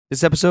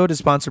This episode is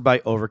sponsored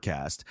by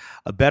Overcast,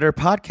 a better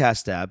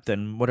podcast app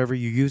than whatever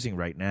you're using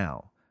right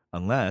now,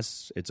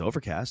 unless it's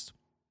Overcast.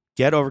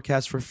 Get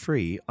Overcast for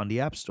free on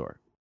the App Store.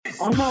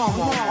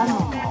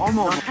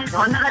 어머,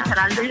 전화가 잘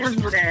안 들려서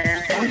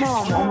그래.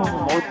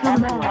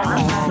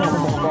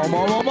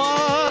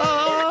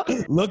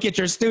 Look at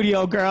your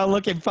studio, girl.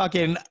 Looking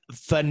fucking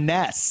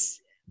finesse.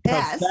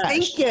 Yes, Profesh.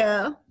 thank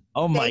you.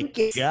 Oh my Thank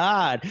you.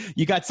 God.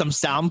 You got some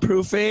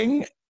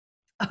soundproofing.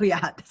 Oh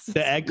yeah, this is,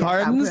 The egg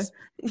cartons?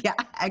 Yeah,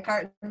 egg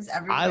cartons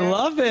everywhere. I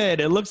love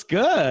it. It looks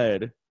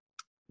good.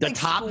 The Like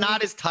top sweet.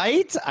 knot is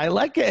tight. I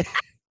like it.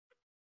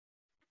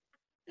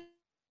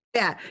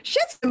 Yeah,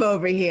 shit's him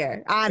over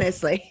here,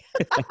 honestly.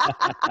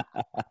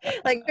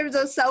 Like there's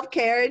no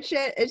self-care and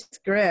shit. It's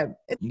grim.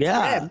 It's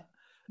Yeah. grim.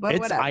 But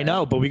It's, whatever. I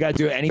know, but we got to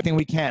do anything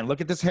we can.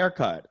 Look at this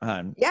haircut,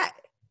 hon. Yeah,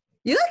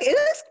 it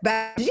looks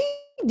bad.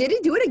 Did he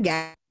do it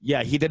again?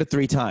 Yeah, he did it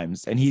 3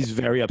 times, and he's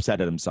very upset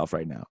at himself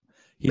right now.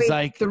 He's Wait,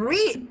 like,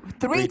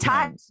 three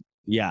times.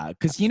 Yeah,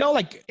 because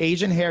like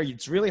Asian hair,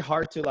 it's really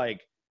hard to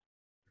like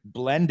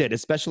blend it,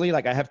 especially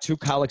like I have 2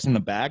 cowlicks in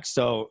the back,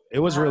 so it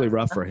was really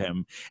rough for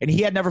him. And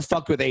he had never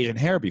fucked with Asian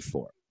hair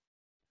before.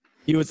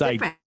 He was like,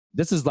 Different.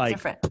 "This is like,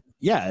 Different.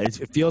 yeah, it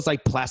feels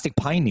like plastic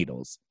pine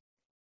needles."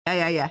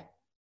 Yeah.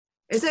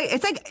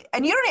 It's like,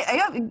 and you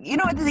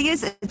know what the thing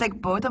is? It's like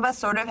both of us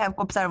sort of have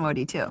kopsar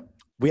modi too.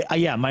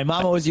 Yeah, my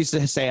mom always used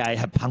to say I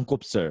have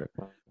pankopser,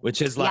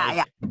 which is like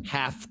Yeah.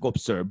 half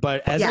kopser.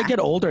 But as I Yeah. get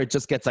older, it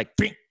just gets like,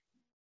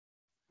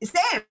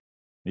 Same.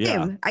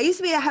 yeah. I used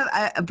to have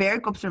a very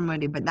kopsar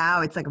modi, but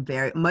now it's like a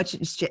very much.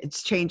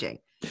 It's changing.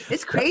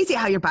 It's crazy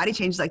how your body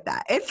changes like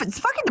that. It's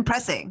fucking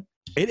depressing.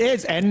 It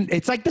is, and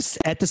it's like this.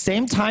 At the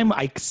same time,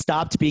 I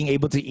stopped being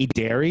able to eat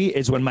dairy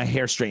is when my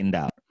hair straightened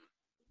out.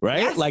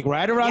 Right, Yes. like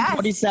right around Yes.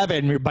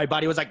 27, my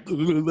body was like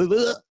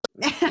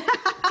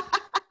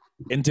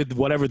into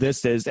whatever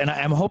this is, and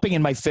I'm hoping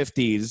in my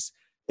 50s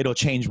it'll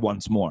change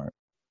once more.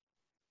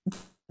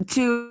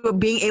 To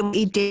being able to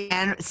eat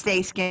and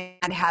stay skin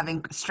and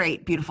having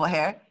straight, beautiful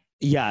hair.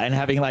 Yeah, and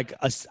having like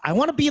I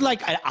want to be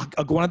like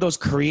one of those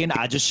Korean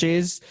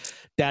ajishis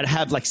that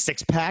have like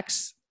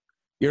 6-packs.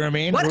 You know what I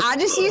mean? What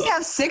ajishis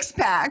have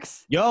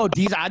 6-packs? Yo,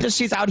 these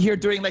ajishis out here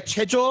doing like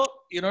chejo.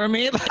 You know what I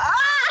mean?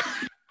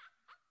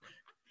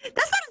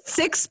 That's not a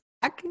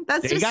 6-pack.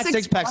 That's They just got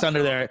 6-packs bucks.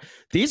 under there.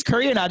 These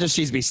Korean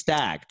ajishis be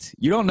stacked.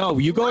 You don't know.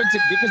 You go into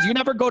because you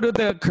never go to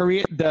the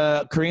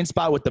Korean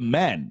spot with the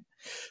men.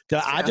 The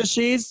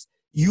ajishis,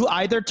 you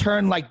either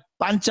turn like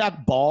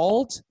banchak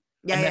bald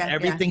and then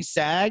everything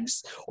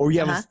sags, or you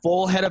have a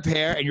full head of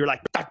hair and you're like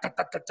da, da,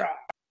 da, da, da.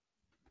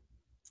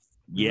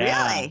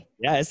 Yeah. Really?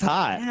 Yeah, it's I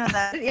hot. didn't know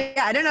that.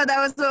 Yeah, I didn't know that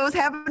was what was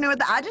happening with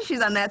the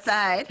ajishis on that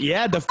side.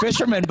 Yeah, the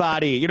fisherman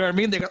body. You know what I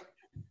mean? They go.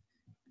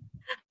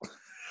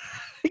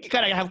 You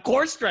gotta have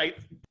core strength.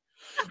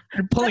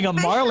 You're pulling a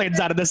marlins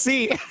out of the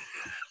sea.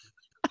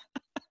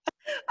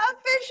 A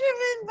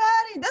fisherman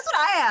body. That's what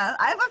I have.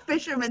 I have a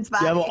fisherman's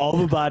body. You have an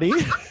olive body.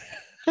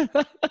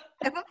 I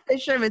have a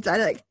fisherman's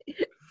body. Like,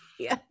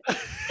 yeah.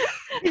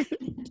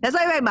 That's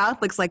why my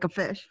mouth looks like a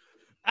fish.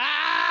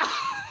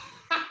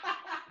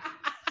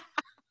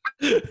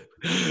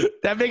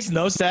 That makes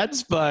no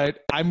sense, but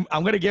I'm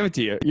gonna give it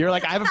to you. You're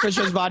like, I have a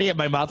fish's body and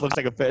my mouth looks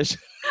like a fish.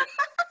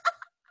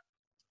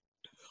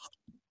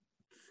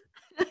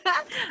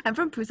 I'm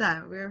from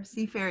Busan. We're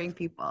seafaring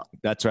people.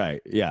 That's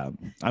right. Yeah.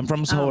 I'm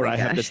from Seoul. my I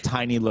have gosh. this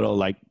tiny little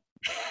like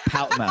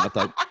pout mouth.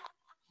 Like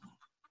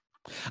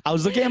I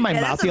was looking at my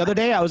mouth the other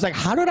day. I was like,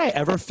 how did I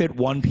ever fit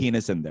one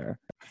penis in there?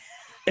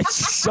 It's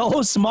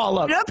so small.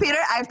 Look. You know, Peter,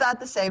 I've thought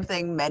the same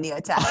thing many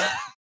a time.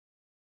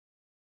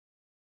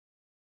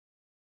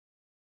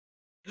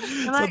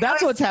 So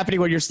that's what's happening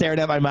when you're staring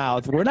at my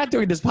mouth. We're not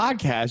doing this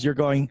podcast. You're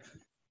going,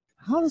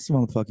 how is this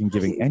motherfucking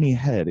giving any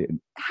head in?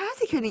 How is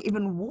he getting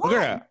even Look one? at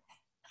that.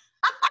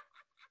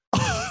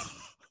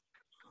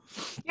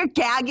 You're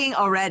gagging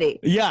already.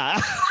 Yeah.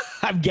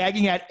 I'm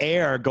gagging at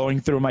air going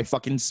through my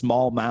fucking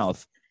small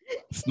mouth.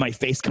 My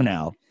face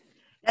canal.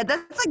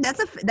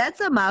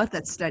 That's a mouth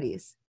that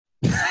studies.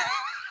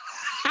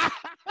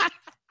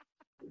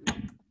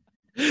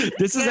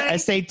 This is an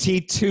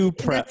SAT 2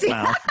 prep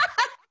mouth.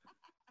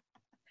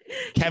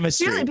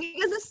 Chemistry. Really,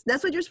 because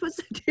that's what you're supposed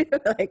to do.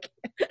 like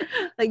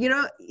you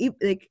know,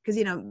 because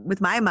you know,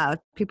 with my mouth,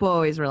 people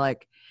always were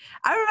like,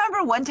 I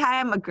remember one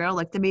time a girl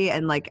looked at me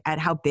and like at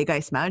how big I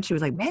smelled, and she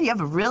was like, "Man, you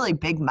have a really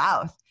big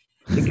mouth.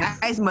 The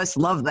guys must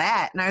love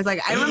that." And I was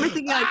like, I remember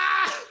thinking like,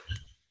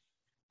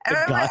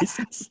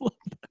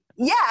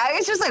 yeah, I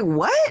was just like,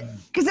 what?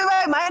 Because in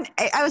my mind,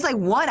 I was like,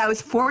 what? I was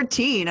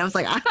 14. I was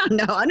like, I don't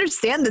know,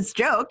 understand this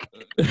joke.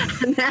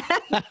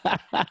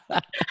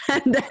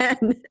 and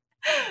then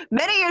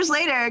many years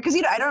later, because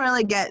you know, I don't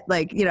really get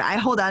like, you know, I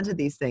hold on to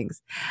these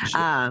things.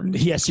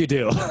 Yes, you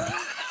do.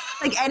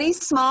 Like any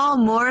small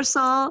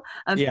morsel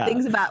of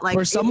things about like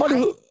for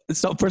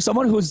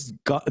someone who's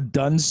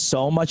done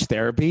so much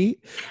therapy,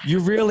 you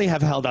really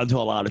have held on to a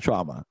lot of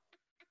trauma.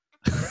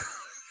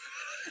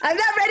 I'm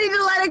not ready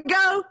to let it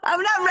go.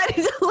 I'm not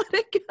ready to let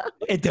it go.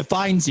 It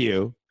defines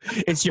you.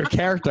 It's your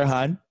character,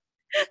 hon.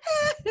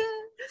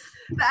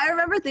 But I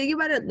remember thinking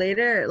about it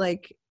later,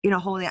 like,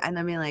 holding it. And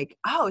I mean, like,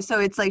 oh, so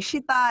it's like she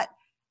thought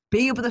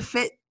being able to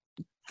fit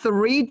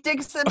 3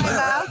 dicks in my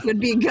mouth would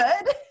be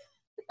good.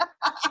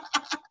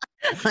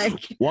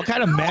 Like, what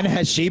kind of men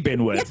has she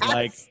been with? Yes.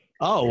 Like,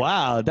 oh,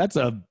 wow, that's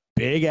a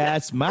big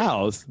ass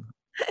mouth.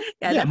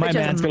 yeah, Yeah, that my bitch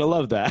has man's a- going to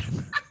love that.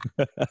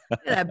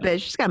 that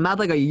bitch. She's got a mouth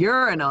like a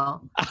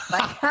urinal.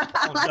 Like,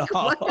 like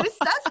no. who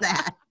says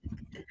that?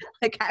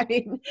 Like, I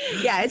mean,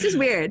 yeah, it's just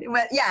weird.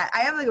 But yeah, I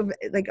have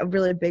like a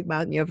really big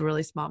mouth and you have a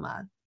really small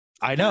mouth.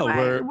 I know, Right,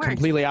 we're it works.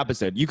 completely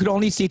opposite. You could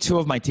only see 2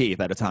 of my teeth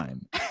at a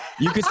time.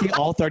 You could see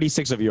all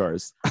 36 of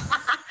yours.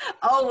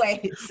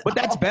 Always. But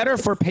that's better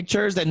for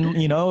pictures and,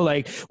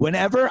 like when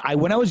I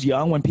was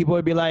young, when people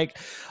would be like,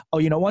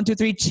 oh, 1, 2,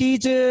 3,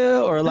 cheese,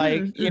 or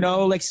like,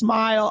 like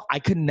smile. I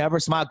could never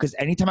smile because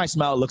anytime I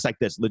smile, it looks like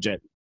this,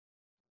 legit.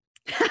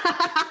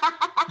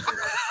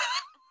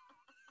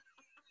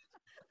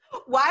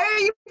 Why are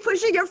you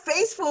pushing your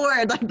face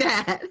forward like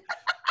that?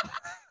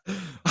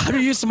 How do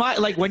you smile?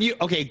 Like when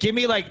give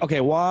me like,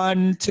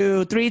 1,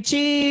 2, 3,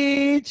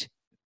 cheese.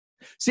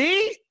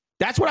 See?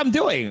 That's what I'm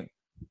doing.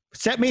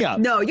 Set me up.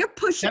 No, you're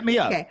pushing. Set me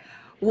up. Okay.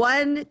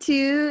 1,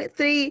 2,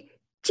 3,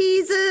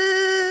 cheese.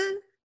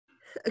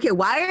 Okay,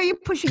 why are you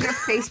pushing your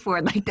face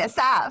forward like that?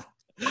 Stop.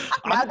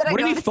 Now that I What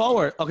do you mean noticed-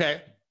 forward?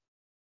 Okay.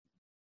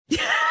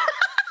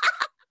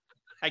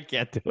 I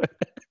can't do it.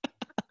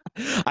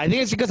 I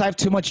think it's because I have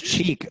too much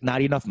cheek,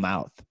 not enough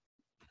mouth.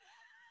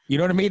 You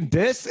know what I mean?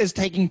 This is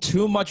taking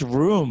too much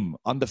room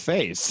on the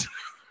face.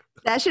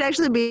 That should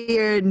actually be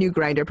your new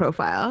Grinder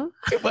profile.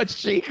 Too much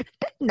cheek,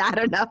 Not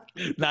enough.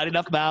 not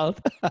enough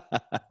mouth.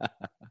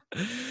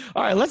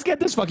 All right, let's get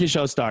this fucking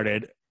show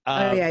started.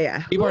 Oh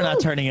yeah. People are not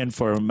Woo. turning in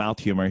for mouth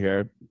humor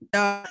here.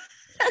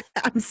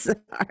 I'm sorry.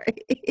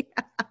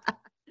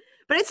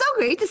 But it's so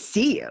great to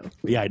see you.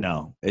 Yeah, I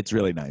know. It's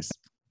really nice.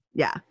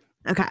 Yeah.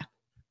 Okay.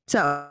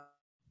 So,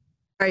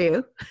 are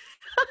you?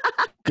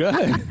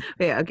 Good.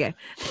 Yeah. Okay.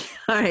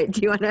 All right.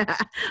 Do you want to?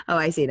 Oh,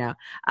 I see now.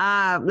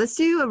 Let's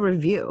do a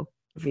review.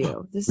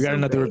 This We got is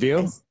another great.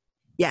 review?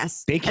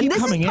 Yes. They And keep this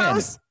is coming in.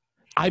 post-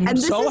 I'm And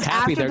this so is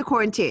happy after that the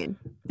quarantine.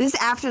 This is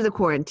after the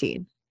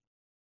quarantine.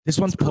 this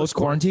one's post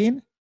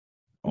quarantine.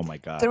 Oh my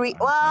god. 3. I'm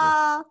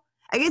Well,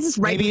 I guess it's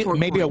right before.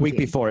 maybe a week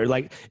quarantine. before.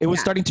 Like it was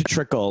Yeah. starting to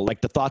trickle, like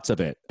the thoughts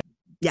of it.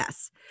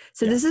 Yes.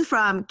 So Yeah. this is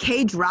from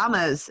K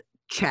Dramas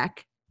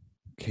Check,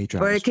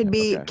 K-drama. or it could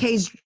be okay.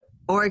 K's,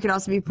 or it could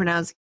also be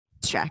pronounced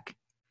Check.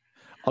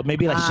 Oh,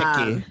 maybe like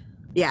Sheki.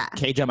 Yeah.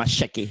 K-drama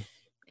Sheki.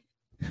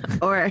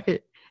 Or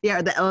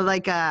yeah, or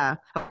like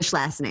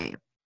last name.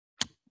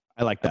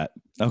 I like that.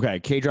 Okay,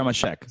 K-drama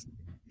Shek.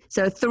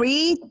 So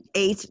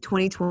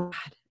 3/8/2020.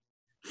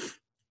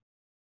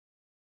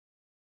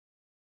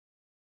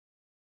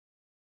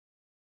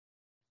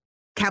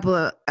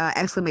 Capital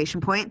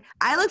exclamation point.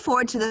 I look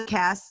forward to the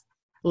cast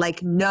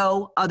like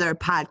no other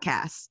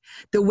podcast.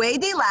 The way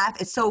they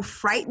laugh is so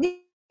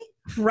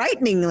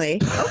frighteningly,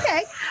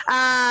 okay,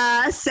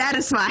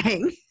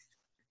 satisfying.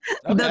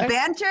 The Okay.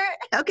 banter,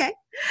 okay.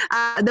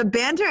 The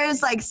banter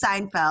is like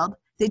Seinfeld.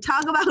 They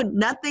talk about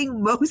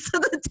nothing most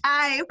of the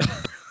time,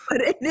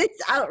 but it is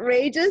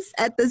outrageous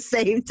at the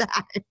same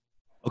time.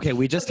 Okay,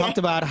 we just Okay. talked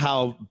about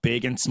how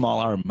big and small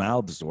our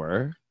mouths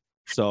were.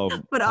 So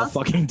But how also-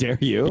 fucking dare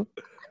you?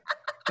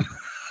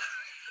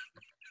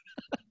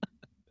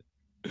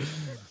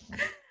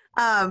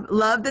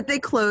 Love that they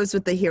close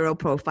with the hero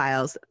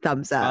profiles.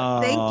 Thumbs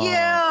up. Thank Oh,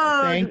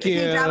 you. Thank you.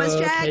 K-Dramas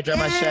Check.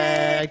 K-drama Yay.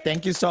 Shack.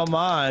 Thank you so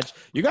much.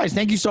 You guys,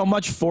 thank you so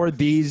much for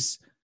these.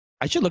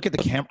 I should look at the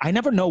camera. I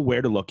never know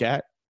where to look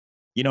at.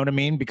 You know what I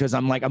mean? Because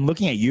I'm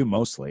looking at you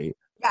mostly.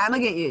 Yeah, I'm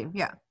looking at you.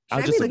 Yeah. I'll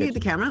Should I just be look looking at at the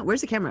camera?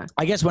 Where's the camera?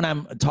 I guess when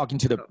I'm talking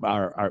to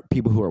our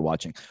people who are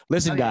watching.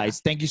 Listen, Oh, yeah.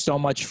 guys, thank you so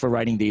much for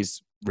writing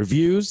these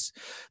reviews,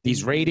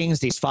 these ratings,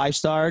 these 5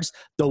 stars.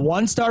 The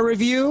 1-star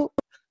review,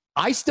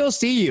 I still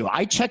see you.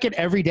 I check it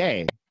every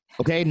day.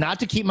 Okay, not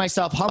to keep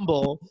myself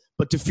humble,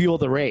 but to fuel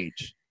the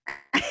rage.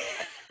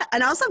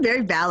 And also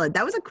very valid.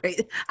 That was a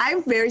great.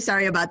 I'm very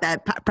sorry about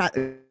that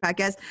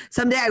podcast.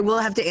 Someday I will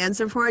have to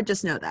answer for it.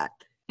 Just know that.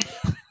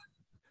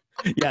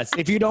 Yes,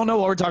 if you don't know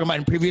what we're talking about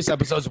in previous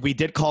episodes, we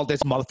did call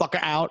this motherfucker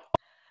out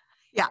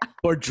Yeah.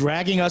 for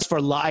dragging us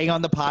for lying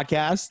on the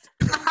podcast,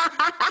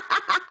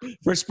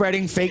 for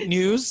spreading fake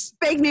news.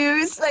 Fake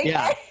news. Like,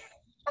 Yeah.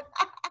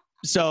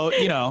 So,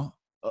 so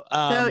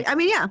I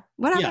mean, yeah.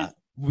 Whatever. yeah,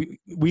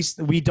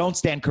 we don't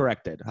stand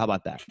corrected. How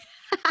about that?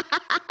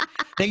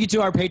 Thank you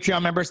to our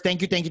Patreon members.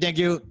 Thank you.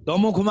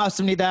 너무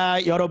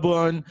고맙습니다,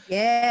 여러분.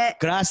 Yeah.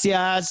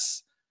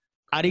 Gracias.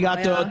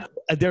 Arigato.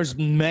 There's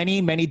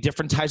many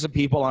different types of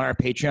people on our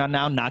Patreon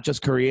now, not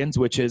just Koreans,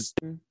 which is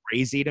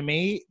crazy to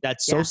me.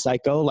 That's so Yeah.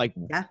 psycho. Like,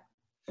 Yeah.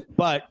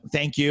 but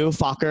thank you,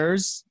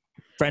 fuckers.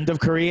 Friend of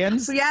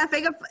Koreans. So yeah.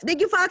 Thank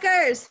you,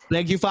 fuckers.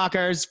 Thank you,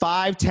 fuckers.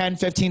 $5, $10,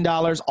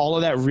 $15. All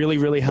of that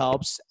really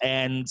helps.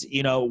 And,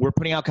 we're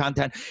putting out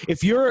content.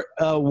 If you're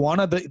one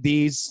of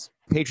these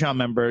Patreon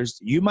members,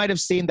 you might have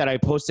seen that I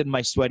posted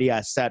my sweaty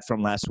ass set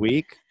from last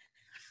week.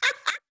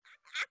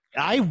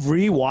 I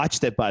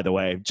rewatched it, by the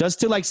way, just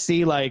to like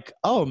see like,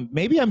 oh,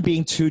 maybe I'm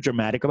being too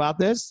dramatic about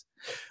this.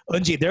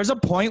 Unji, there's a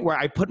point where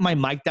I put my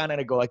mic down and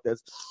I go like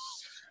this.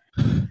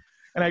 And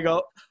I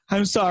go,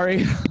 I'm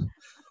sorry.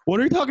 What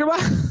are you talking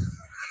about?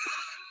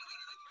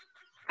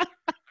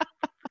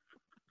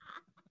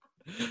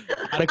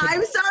 I'm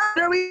sorry.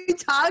 What are we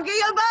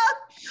talking about?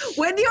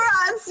 When you're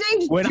on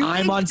stage? When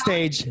I'm on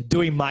stage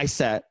doing my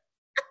set.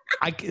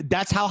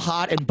 That's how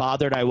hot and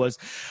bothered I was.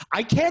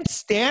 I can't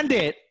stand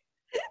it.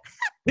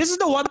 This is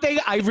the one thing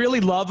I really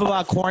love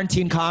about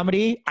quarantine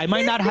comedy. I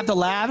might not have the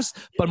laughs,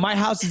 but my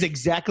house is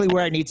exactly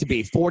where I need to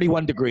be.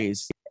 41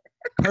 degrees.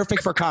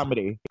 Perfect for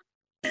comedy.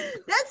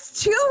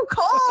 That's too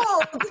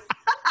cold.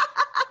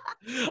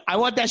 I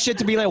want that shit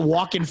to be like a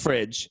walk-in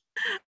fridge.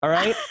 All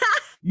right?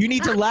 You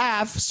need to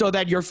laugh so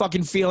that you're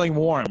fucking feeling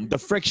warm. The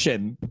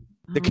friction,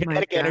 the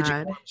kinetic energy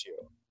warms you.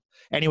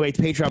 Anyway,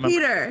 Patreon members,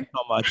 thank you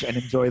so much, and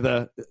enjoy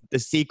the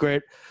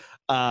secret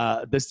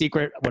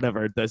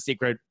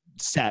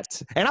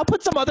set. And I'll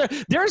put some other.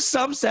 There are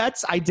some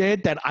sets I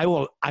did that I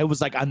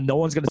was like, no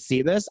one's gonna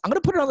see this. I'm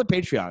gonna put it on the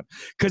Patreon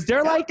because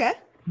they're like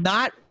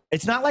not.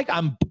 It's not like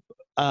I'm.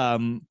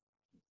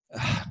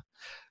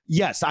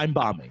 Yes, I'm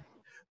bombing,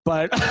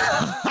 but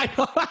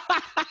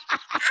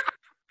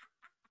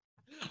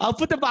I'll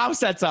put the bomb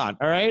sets on.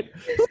 All right.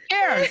 Who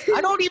cares?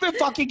 I don't even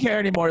fucking care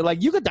anymore.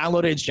 Like, you could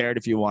download it and share it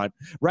if you want.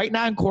 Right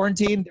now in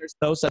quarantine, there's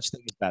no such thing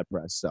as bad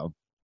press. So,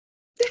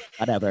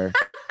 whatever.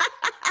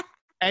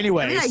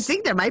 Anyways, I mean, I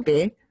think there might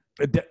be.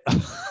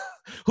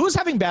 Who's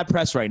having bad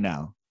press right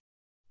now?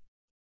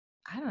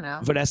 I don't know.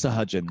 Vanessa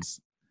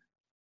Hudgens.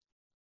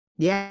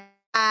 Yeah.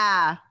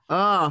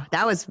 Oh,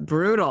 that was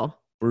brutal.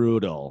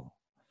 Brutal.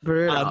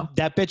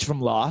 That bitch from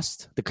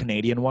Lost, the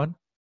Canadian one.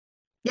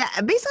 Yeah,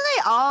 basically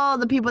all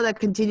the people that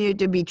continue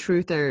to be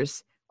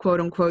truthers, quote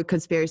unquote,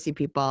 conspiracy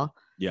people.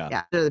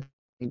 Yeah. They're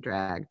being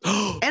dragged.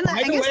 And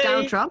I guess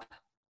Donald Trump.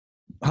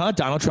 Huh?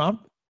 Donald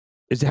Trump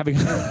is having.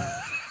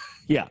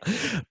 Yeah.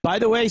 By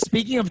the way,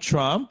 speaking of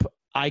Trump,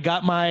 I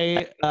got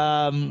my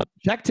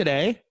check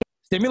today,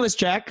 stimulus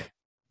check.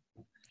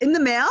 In the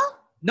mail?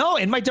 No,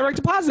 in my direct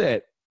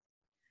deposit.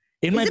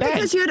 In my bank.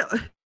 Because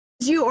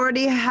you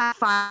already had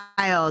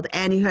filed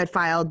and you had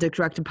filed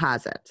direct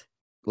deposit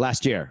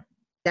last year.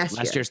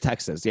 Last year's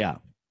Texas, yeah.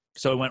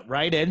 So it went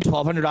right in,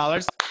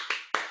 $1,200.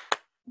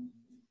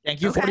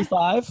 Thank you,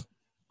 45.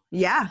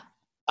 Yeah.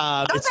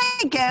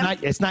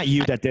 It's not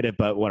you that did it,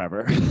 but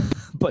whatever.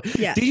 But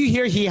yeah. Did you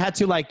hear he had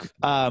to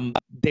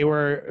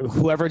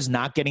whoever's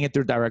not getting it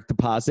through direct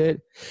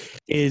deposit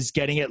is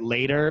getting it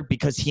later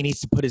because he needs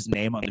to put his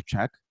name on the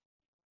check?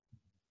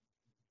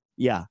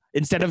 Yeah.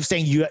 Instead of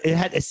saying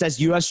it says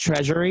U.S.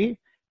 Treasury,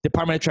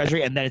 Department of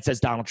Treasury, and then it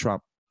says Donald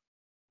Trump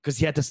because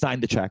he had to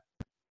sign the check.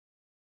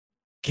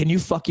 Can you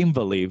fucking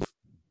believe?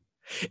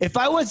 If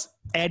I was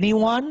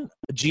anyone,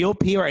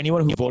 GOP or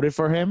anyone who voted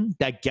for him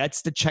that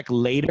gets the check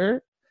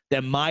later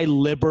than my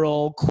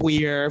liberal,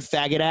 queer,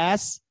 faggot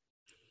ass,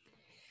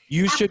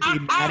 you should be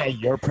mad at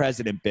your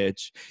president,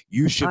 bitch.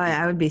 You should.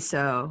 I would be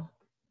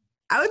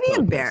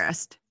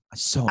embarrassed.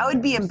 I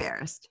would be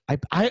embarrassed.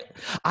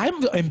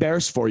 I'm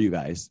embarrassed for you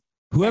guys.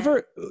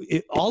 Whoever,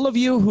 all of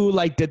you who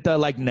like did the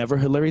like never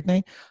Hillary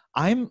thing,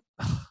 I'm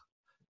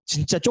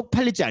진짜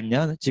쪽팔리지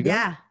않냐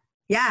지금?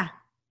 Yeah.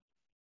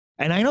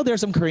 And I know there's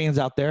some Koreans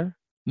out there.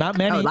 Not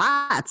many. Oh,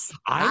 lots.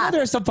 I know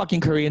there's some fucking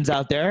Koreans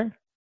out there.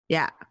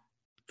 Yeah,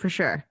 for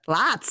sure.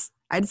 Lots.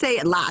 I'd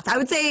say lots. I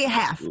would say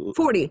half.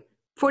 40%.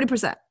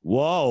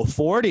 Whoa,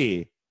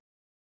 40.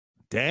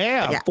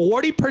 Damn. Yeah.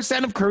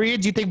 40% of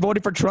Koreans you think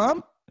voted for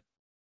Trump?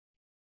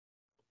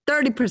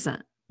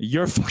 30%.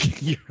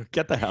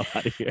 Get the hell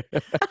out of here.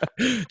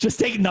 Just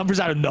taking numbers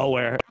out of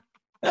nowhere.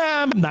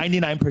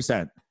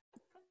 99%.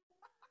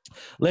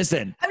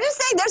 Listen. I'm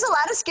just saying there's a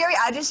lot of scary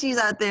agencies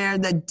out there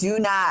that do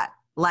not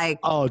like.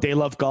 Oh, they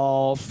love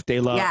golf. They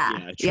love.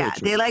 True.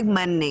 They like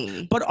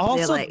money. But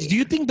also, do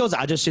you think those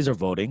agencies are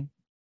voting?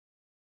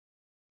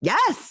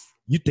 Yes.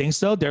 You think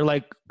so? They're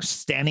like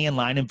standing in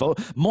line and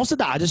vote. Most of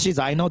the agencies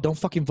I know don't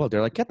fucking vote.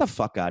 They're like, get the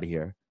fuck out of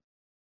here.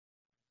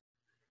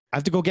 I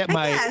have to go get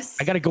I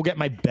got to go get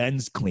my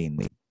Benz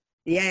cleaned.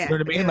 Yeah. You know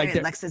what I mean? Like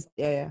Lexus.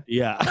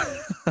 Yeah.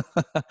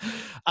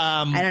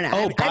 I don't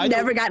know. I've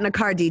never gotten a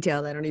car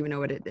detailed. I don't even know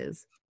what it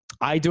is.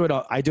 I do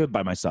it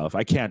by myself.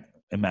 I can't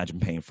imagine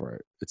paying for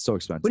it. It's so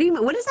expensive. What do you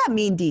mean? What does that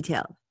mean,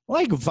 detailed?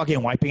 Like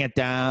fucking wiping it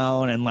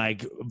down and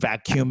like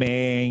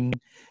vacuuming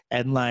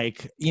and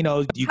like, you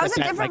know, how's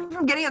it different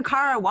from getting a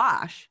car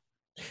wash?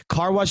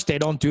 Car wash, they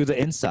don't do the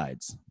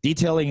insides.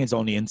 Detailing is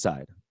only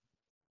inside.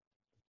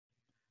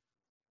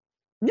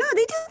 No,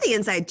 they do the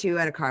inside too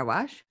at a car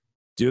wash.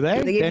 Do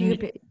they? Then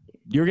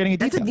you're getting a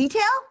detail. That's a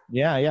detail?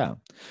 Yeah.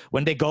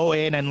 When they go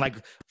in and like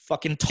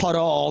fucking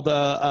tunnel all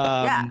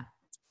the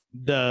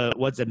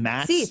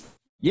mats? Seats.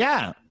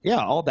 Yeah,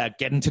 all that.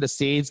 Get into the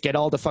seats, get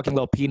all the fucking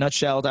little peanut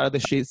shells out of the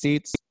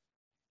seats.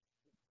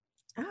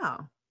 Oh.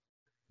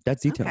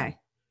 That's detail. Okay.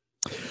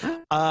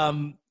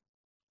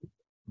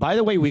 By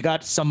the way, we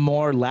got some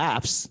more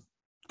laughs.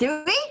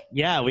 Do we?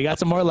 Yeah, we got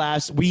some more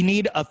laughs. We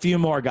need a few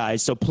more,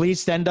 guys. So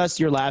please send us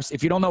your laughs.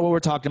 If you don't know what we're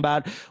talking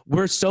about,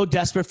 we're so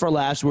desperate for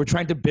laughs. We're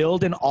trying to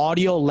build an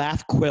audio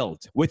laugh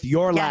quilt with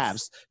your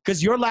laughs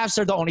because your laughs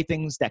are the only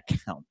things that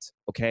count.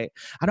 Okay.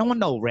 I don't want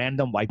no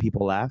random white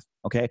people laugh.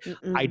 Okay.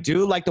 Mm-mm. I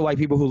do like the white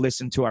people who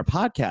listen to our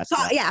podcast.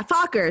 Yeah,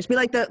 Fockers. We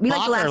like the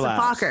laughs of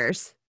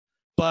Fockers.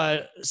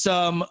 But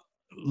some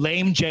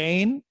lame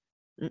Jane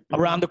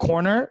around the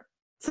corner.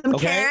 Some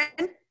Karen.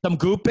 Some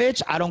goop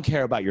bitch. I don't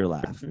care about your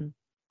laugh.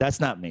 That's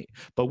not me.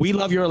 But we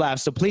love your laugh.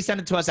 So please send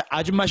it to us at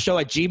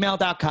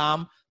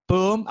ajumashow@gmail.com.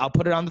 Boom. I'll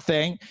put it on the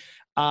thing.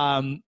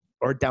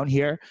 Or down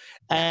here.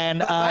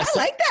 And I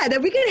like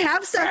that we can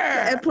have some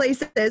at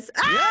places.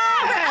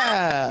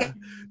 Yeah.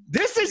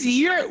 This is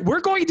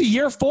we're going to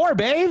year 4,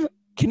 babe.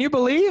 Can you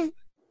believe?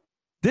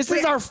 This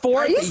is our 4th year.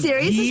 Are you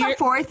serious? This is our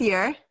 4th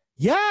year?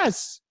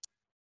 Yes.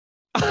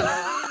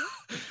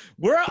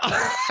 We're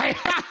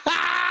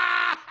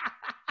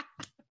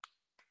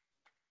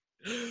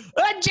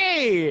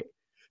Angie,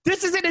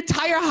 this is an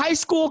entire high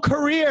school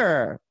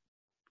career.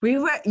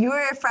 You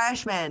were a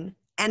freshman,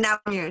 and now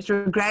we're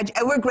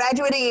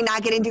graduating and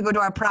not getting to go to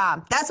our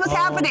prom. That's what's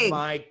happening. Oh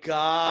my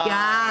God.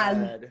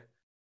 God.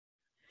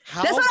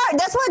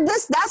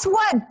 That's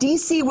what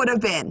DC would have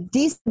been.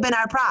 DC would have been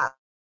our prom.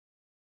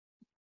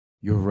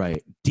 You're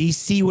right.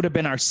 DC would have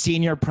been our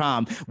senior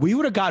prom. We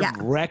would have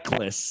gotten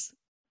reckless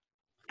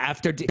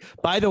after.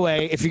 By the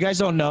way, if you guys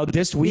don't know,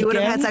 this weekend. We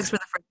would have had sex for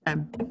the first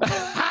time.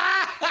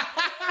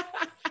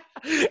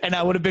 And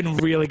I would have been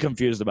really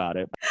confused about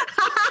it.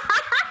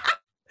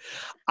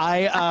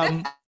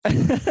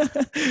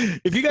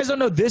 If you guys don't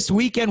know, this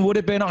weekend would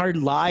have been our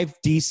live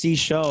DC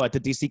show at the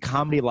DC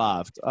Comedy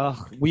Loft.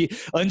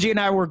 Angie and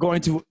I were going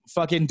to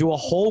fucking do a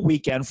whole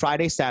weekend,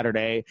 Friday,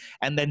 Saturday,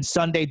 and then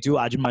Sunday do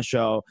Ajuma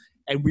show.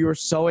 And we were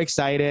so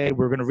excited. We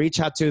were going to reach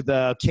out to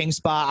the King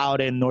Spa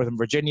out in Northern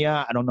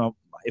Virginia. I don't know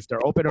if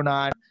they're open or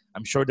not.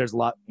 I'm sure there's a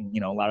lot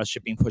of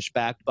shit being pushed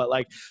back. But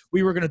like,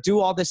 we were going to do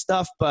all this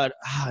stuff. But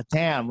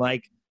damn,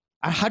 like,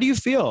 how do you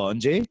feel,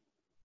 Angie?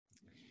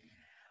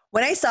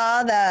 When I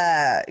saw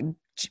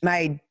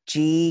my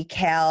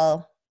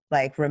GCal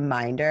like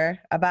reminder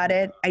about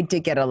it, I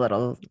did get a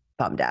little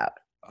bummed out.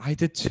 I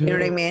did too. You know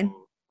what I mean?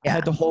 Yeah. I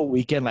had the whole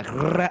weekend like.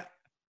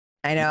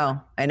 I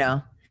know.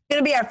 It's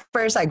gonna be our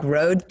first like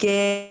road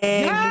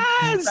gig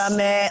from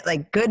it,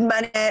 like good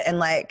money and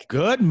like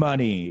good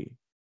money.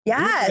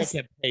 Yes,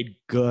 get paid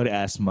good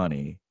ass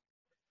money.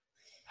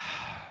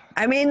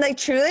 I mean, like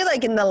truly,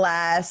 like in the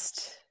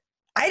last,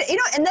 that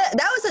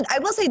was I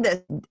will say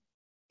this.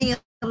 Being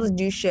able to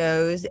do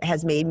shows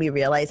has made me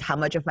realize how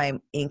much of my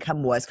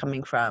income was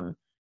coming from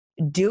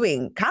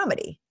doing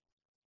comedy.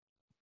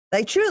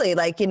 Like truly,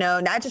 like,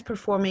 not just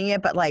performing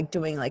it, but like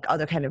doing like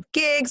other kind of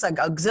gigs, like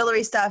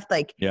auxiliary stuff.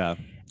 Like, I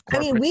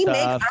mean, we make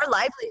our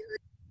livelihood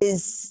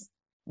is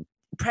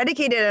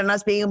predicated on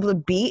us being able to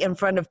be in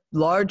front of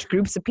large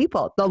groups of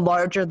people. The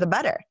larger, the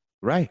better.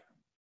 Right.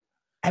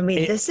 I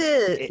mean, this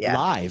is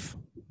live.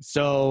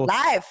 So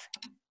live.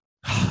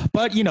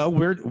 But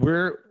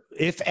we're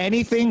if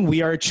anything,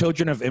 we are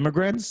children of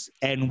immigrants,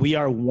 and we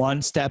are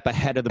one step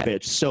ahead of the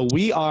bitch. So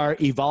we are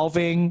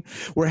evolving.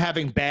 We're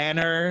having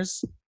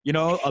banners.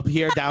 Up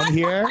here, down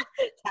here.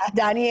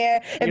 Down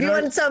here. If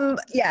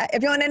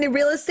you want any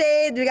real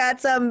estate, we got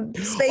some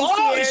space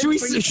here.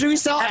 Should we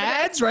sell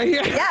ads right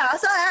here? Yeah, I'll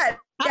sell ads.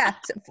 Yeah.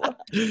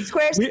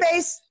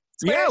 Squarespace.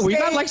 Yeah, we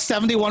got like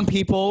 71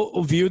 people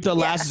who viewed the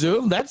last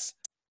Zoom. That's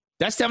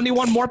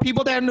 71 more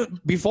people than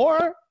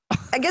before.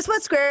 And guess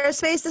what,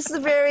 Squarespace? These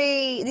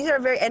are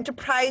very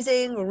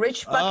enterprising,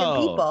 rich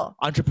fucking people.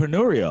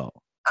 Entrepreneurial.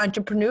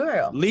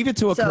 Leave it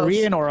to a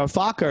Korean or a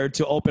fucker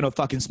to open a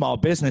fucking small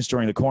business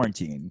during the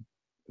quarantine.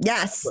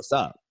 Yes. What's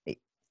up?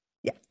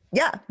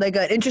 Yeah. Like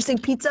an interesting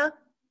pizza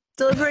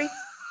delivery.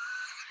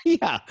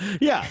 Yeah.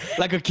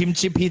 Like a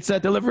kimchi pizza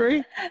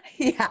delivery.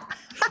 Yeah.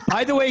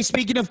 By the way,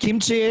 speaking of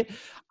kimchi,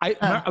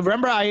 I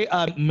remember I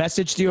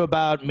messaged you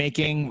about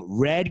making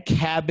red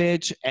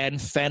cabbage and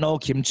fennel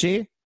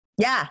kimchi.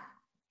 Yeah.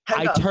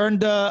 I turned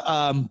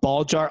the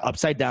ball jar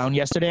upside down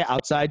yesterday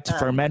outside to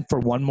ferment for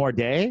one more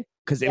day.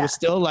 Because it was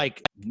still like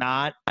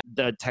not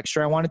the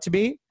texture I want it to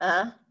be.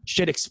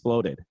 Shit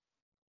exploded.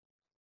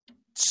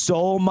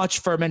 So much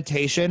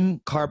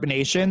fermentation,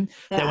 carbonation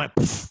that went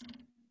poof.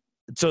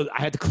 So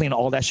I had to clean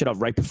all that shit up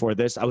right before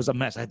this. I was a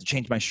mess. I had to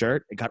change my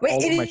shirt. It got all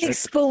over my shirt. It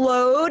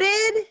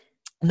exploded?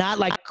 Not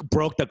like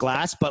broke the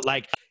glass, but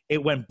like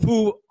it went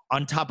poo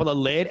on top of the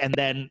lid. And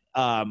then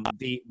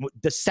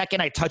the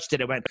second I touched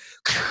it, it went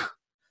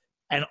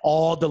and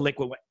all the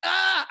liquid went.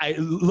 I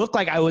looked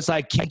like I was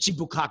like kimchi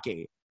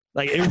bukkake.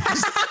 Like it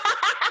was,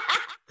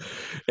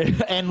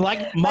 and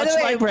like much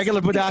like regular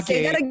bukkake.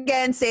 Say that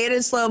again. Say it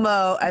in slow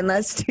mo, and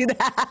let's do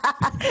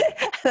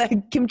that.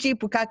 Like kimchi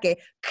bukkake.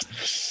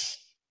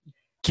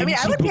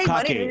 I would pay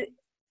money.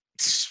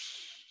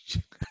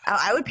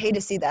 I would pay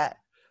to see that.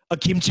 A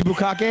kimchi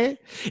bukkake.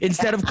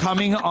 Instead of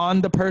coming on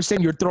the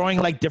person, you're throwing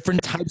like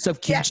different types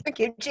of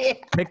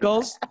kimchi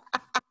pickles.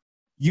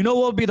 You know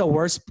what would be the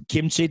worst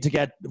kimchi to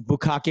get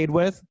bukkake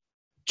with?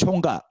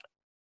 Chonga.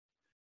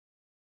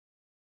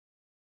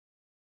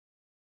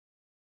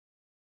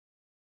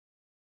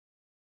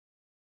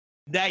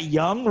 That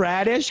young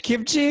radish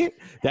kimchi.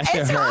 That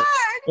shit It's hurt. hard.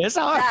 It's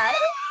hard. Yeah.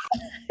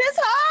 It's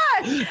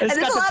hard. It's And there's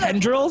got a the lot of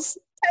tendrils.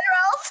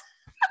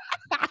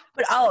 tendrils.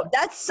 But oh,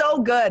 that's so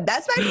good.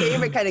 That's my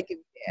favorite kind of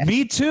kimchi.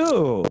 Me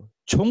too.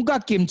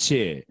 Chongak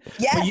kimchi.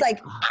 Yes, you-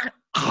 like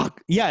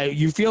Yeah,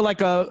 you feel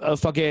like a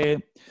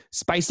fucking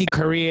spicy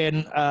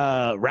Korean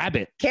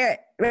rabbit. carrot,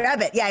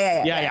 rabbit.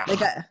 Yeah. Yeah. Like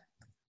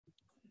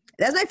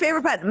that's my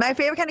favorite part. My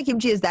favorite kind of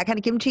kimchi is that kind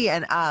of kimchi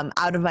and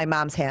out of my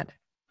mom's hand.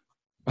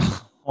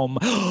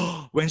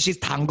 When she's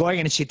tangoing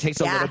and she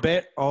takes a Yeah. little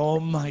bit. Oh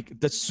my!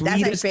 The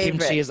sweetest kimchi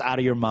favorite. is out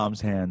of your mom's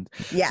hand.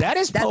 Yeah, That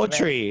is that's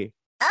poetry.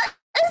 Is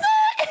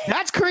it?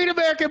 That's Korean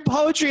American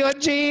poetry,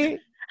 Unji.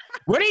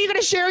 When are you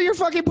gonna share your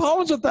fucking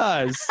poems with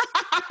us?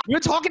 You're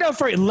talking about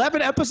for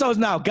 11 episodes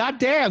now. God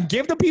damn,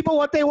 give the people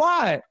what they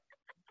want.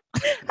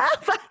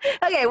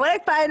 Okay, when I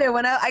find it,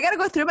 I gotta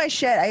go through my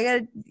shit. I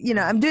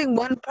gotta, I'm doing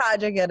one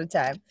project at a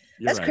time.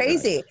 That's right,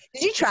 crazy.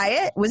 Did you try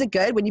it? Was it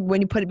good when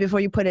you put it before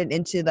you put it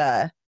into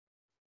the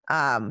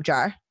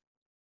jar?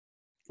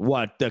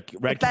 What, the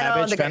red The fennel,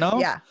 cabbage fennel?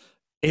 Yeah.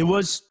 It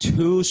was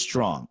too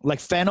strong. Like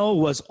fennel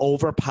was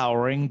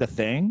overpowering the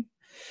thing.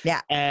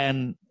 Yeah.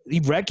 And the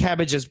red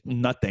cabbage is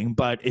nothing,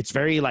 but it's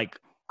very like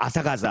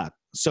asagazak.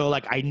 So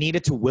like I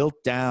needed to wilt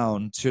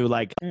down to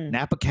like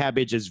Napa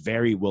cabbage is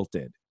very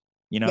wilted,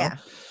 Yeah.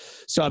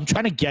 So I'm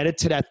trying to get it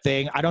to that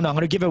thing. I don't know. I'm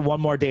going to give it one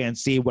more day and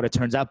see what it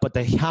turns out. But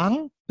the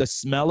hyang, the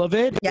smell of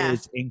it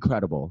is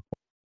incredible.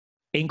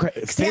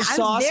 Fish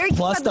sauce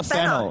plus the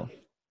fennel.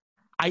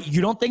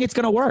 You don't think it's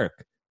going to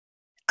work?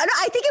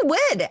 I think it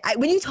would.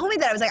 When you told me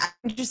that, I was like,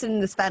 I'm interested in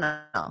this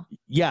fennel.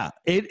 Yeah,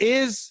 it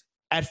is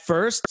at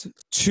first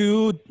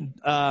too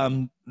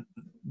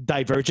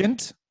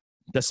divergent,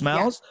 the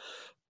smells,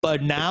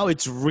 but now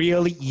it's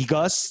really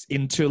egus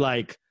into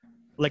like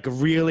a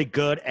really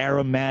good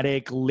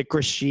aromatic,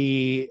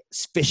 licoricey,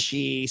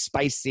 fishy,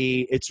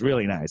 spicy. It's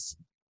really nice.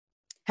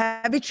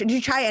 Did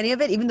you try any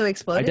of it, even though it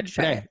exploded? I did Did you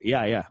try today. it?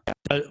 Yeah.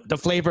 The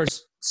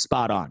flavor's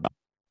spot on.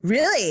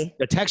 Really?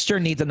 The texture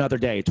needs another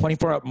day,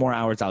 24 more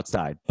hours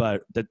outside,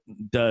 but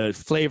the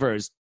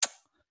flavors,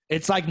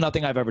 it's like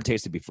nothing I've ever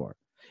tasted before.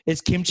 It's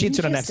kimchi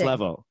to the next Interesting.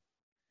 level.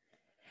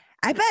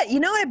 I bet, you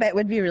know what I bet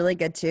would be really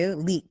good too?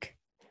 Leek.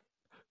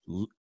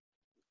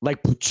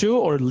 Like puchu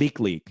or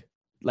leek?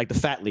 Like the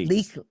fat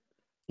leeks?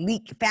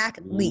 Fat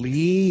leek.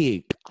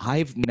 Leek.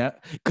 I've never,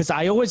 because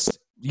I always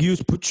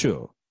use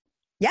puchu.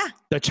 Yeah.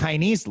 The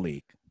Chinese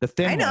leek, the I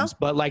thin know. ones,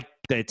 but like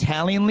the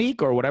Italian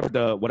leek or whatever,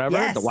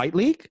 Yes. the white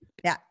leek.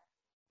 Yeah.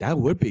 That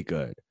would be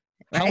good.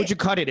 How would Right? you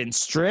cut it, in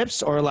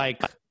strips or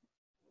like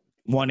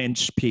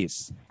 1-inch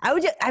piece?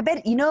 I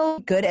bet,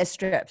 good as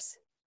strips.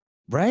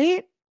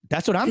 Right?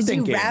 That's what I'm Because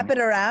thinking. you wrap it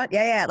around.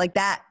 Yeah, like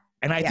that.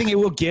 And I yeah. think it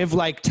will give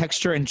like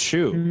texture and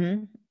chew.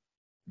 Mm-hmm.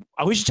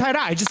 Oh, we should try it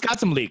out. I just got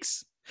some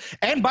leeks.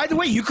 And by the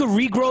way, you could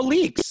regrow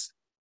leeks.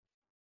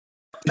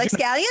 Like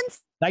scallions?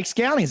 Like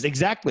scallions,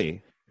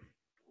 exactly.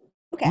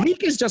 Okay.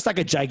 Leek is just like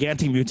a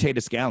gigantic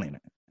mutated scallion.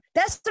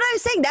 That's what I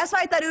was saying. That's why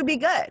I thought it would be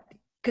good.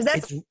 Because I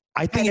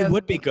think kind it of-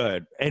 would be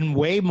good and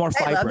way more I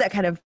fiber. love that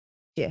kind of,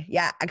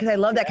 yeah, because I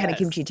love that kind of Yes.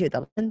 kimchi too.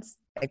 The ones,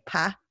 like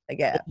pa, like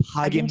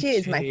Pa kimchi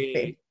is my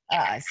favorite.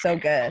 It's so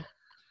good.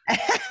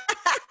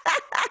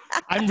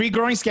 I'm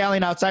regrowing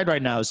scallion outside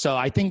right now, so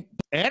I think,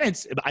 and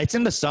it's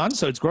in the sun,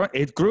 so it's growing.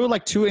 It grew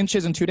like 2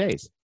 inches in 2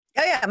 days.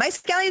 Oh yeah, my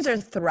scallions are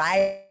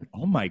thriving.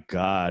 Oh my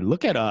god,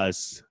 look at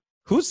us!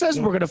 Who says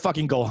we're gonna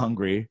fucking go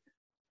hungry?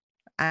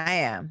 I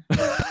am.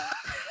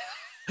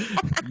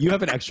 You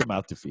have an extra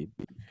mouth to feed.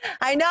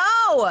 I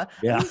know.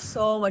 Yeah. I eat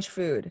so much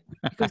food.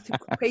 It goes through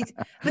crazy.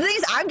 But the thing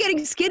is, I'm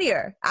getting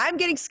skinnier. I'm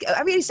Me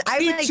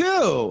like,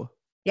 too.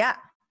 yeah,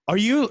 Are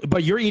you?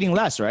 But you're eating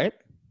less, right?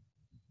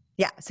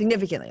 yeah,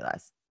 significantly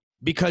less.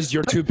 Because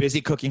you're too busy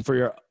cooking for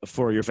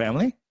your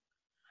family.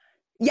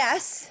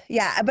 Yes,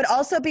 yeah, but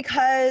also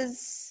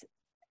because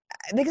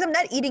I'm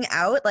not eating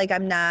out. Like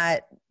I'm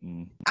not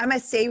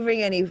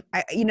savoring any.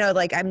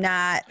 I'm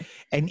not.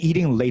 And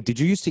eating late. Did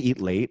you used to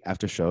eat late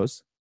after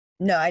shows?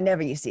 No, I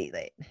never used to eat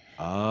late.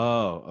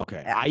 Oh,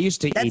 okay. Yeah. I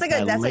used to That's eat like a-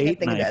 that that's like a late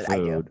thing night that I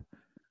do. food.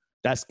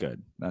 That's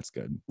good. That's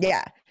good.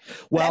 Yeah.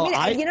 Well, but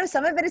I mean,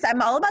 some of it is I'm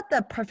all about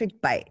the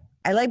perfect bite.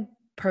 I like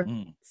perfect.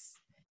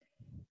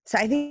 So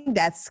I think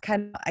that's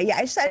kind of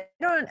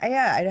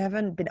I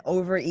haven't been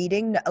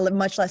overeating,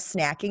 much less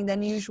snacking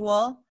than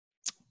usual.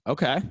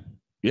 Okay.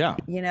 Yeah.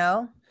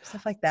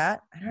 Stuff like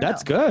that. I don't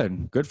That's know.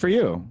 good. Good for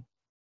you.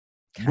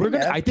 We're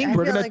gonna. Kind I of. think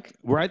we're feel gonna. like-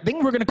 I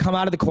think we're gonna come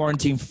out of the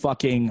quarantine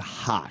fucking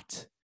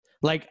hot.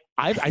 Like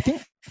I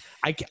think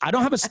I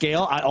don't have a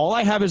scale. All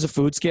I have is a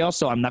food scale,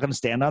 so I'm not gonna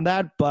stand on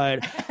that. But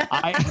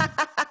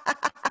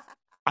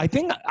I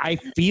think I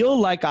feel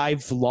like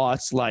I've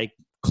lost like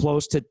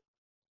close to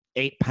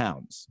 8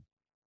 pounds.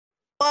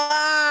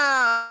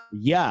 Wow.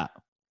 Yeah,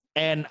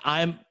 and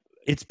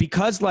it's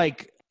because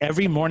like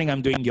every morning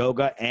I'm doing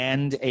yoga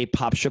and a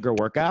pop sugar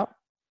workout.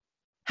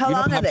 How You know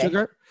long are pop they?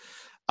 sugar?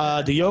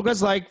 The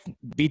yoga's like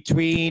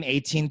between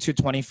 18 to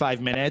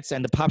 25 minutes,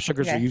 and the pop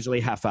sugars are Okay. usually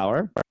half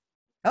hour.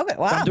 Okay. So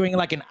Wow. I'm doing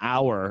like an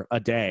hour a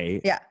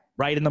day, Yeah.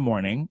 right in the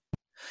morning.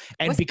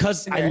 And What's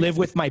because I sugar? live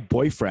with my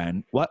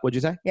boyfriend, what'd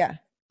you say? Yeah.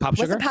 Pop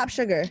What's sugar? the pop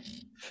sugar?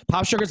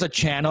 Pop Sugar is a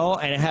channel,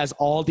 and it has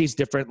all these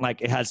different,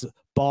 like, it has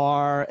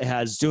bar, it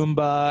has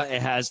Zumba,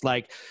 it has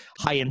like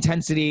high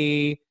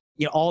intensity,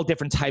 all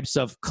different types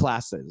of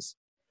classes.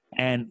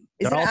 And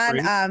Is they're it all free.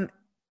 on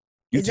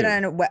Is it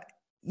YouTube. on what,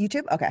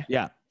 YouTube? Okay.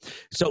 Yeah.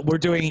 So we're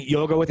doing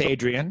Yoga with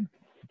Adrian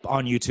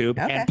on YouTube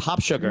Okay. and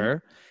Pop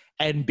Sugar.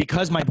 And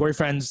because my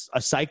boyfriend's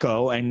a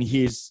psycho and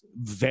he's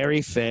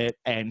very fit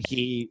and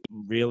he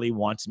really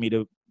wants me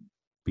to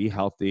be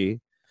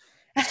healthy.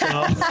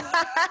 So,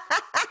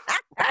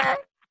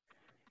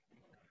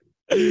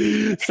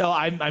 so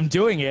I'm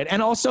doing it.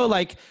 And also,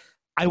 like,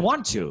 I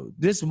want to.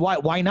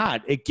 Why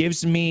not? It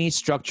gives me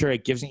structure.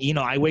 It gives me,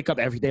 I wake up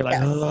every day like,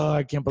 Yes. oh,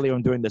 I can't believe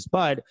I'm doing this.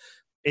 But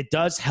it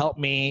does help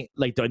me,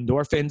 like the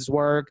endorphins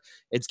work.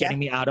 It's getting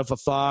me out of a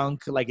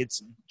funk. Like it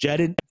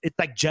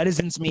like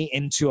jettisons me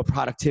into a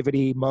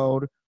productivity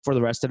mode for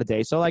the rest of the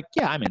day. So like,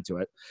 yeah, I'm into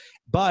it.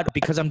 But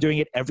because I'm doing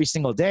it every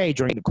single day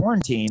during the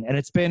quarantine, and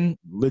it's been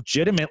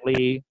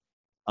legitimately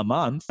a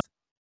month.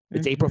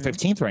 It's April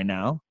 15th right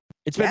now.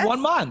 It's been 1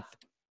 month.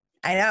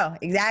 I know,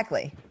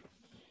 exactly.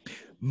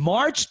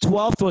 March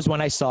 12th was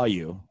when I saw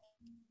you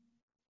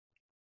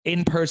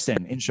in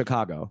person in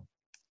Chicago.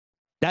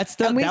 That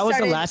was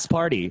the last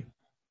party.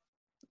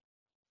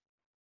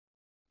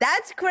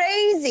 That's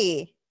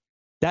crazy.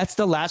 That's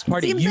the last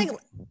party. It seems like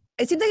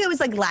it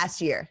was like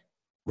last year.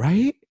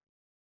 Right?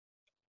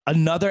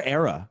 Another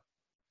era.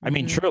 I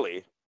mean,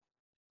 truly.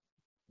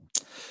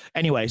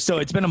 Anyway, so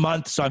it's been a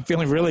month, so I'm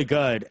feeling really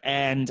good.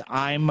 And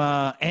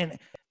and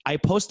I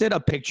posted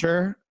a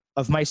picture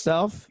of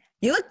myself.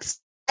 You look,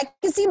 I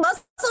can see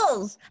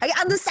muscles.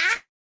 On the side.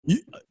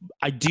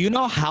 Do you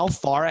know how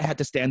far I had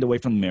to stand away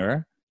from the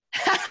mirror?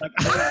 Like,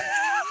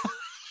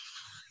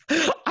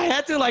 I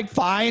had to like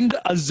find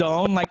a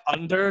zone like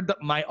under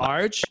my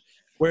arch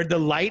where the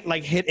light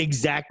like hit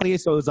exactly.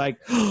 So it was like,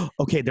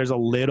 okay, there's a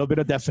little bit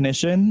of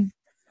definition,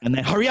 and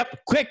then hurry up,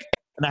 quick.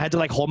 And I had to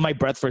like hold my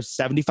breath for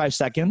 75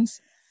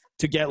 seconds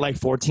to get like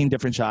 14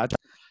 different shots.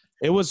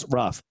 It was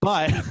rough,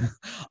 but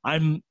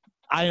I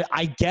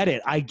get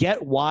it. I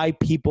get why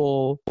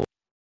people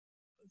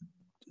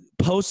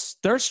post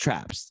thirst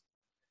traps.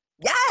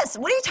 Yes.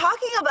 What are you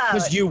talking about?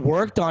 Because you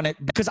worked on it.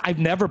 Because I've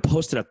never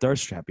posted a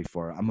thirst trap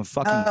before. I'm a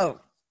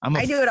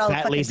I do it all the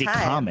fat, fucking lazy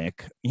time.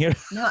 comic. No,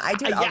 I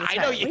do it all the time. I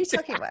know what are you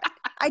talking about?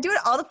 I do it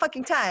all the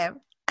fucking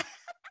time.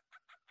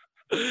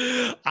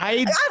 It's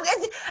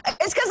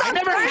because I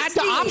never had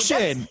the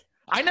option.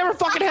 I never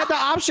fucking had the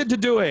option to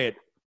do it.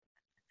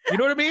 You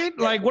know what I mean?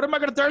 Like, what am I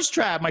going to thirst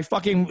trap? My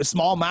fucking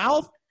small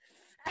mouth?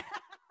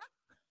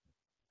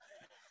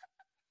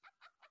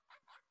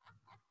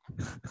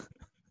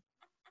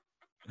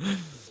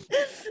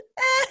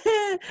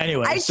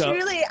 Anyway, I've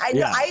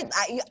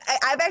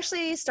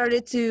actually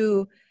started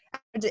to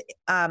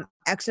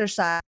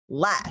exercise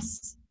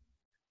less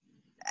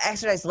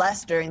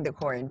during the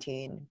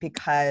quarantine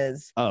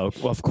because well,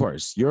 of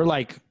course you're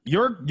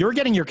you're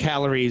getting your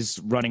calories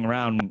running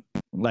around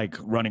like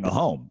running a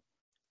home.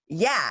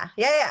 Yeah.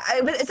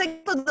 But it's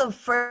like the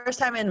first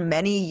time in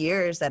many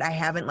years that I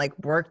haven't like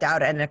worked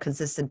out on a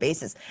consistent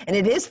basis, and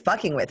it is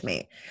fucking with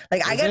me.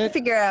 Like I got to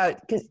figure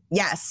out because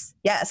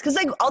because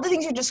like all the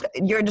things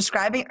you're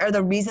describing are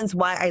the reasons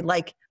why I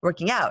like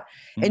working out.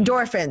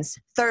 Endorphins,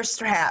 thirst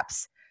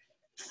traps,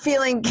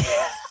 feeling,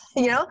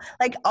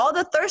 like all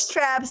the thirst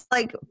traps,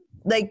 like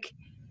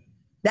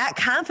that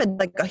confidence,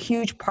 like a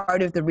huge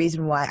part of the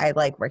reason why I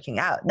like working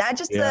out. Not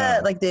just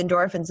the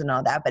endorphins and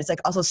all that, but it's like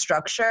also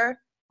structure.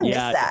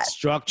 Yeah,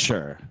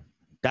 structure.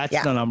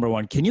 That's the number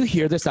one. Can you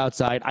hear this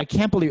outside? I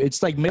can't believe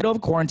it's like middle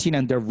of quarantine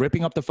and they're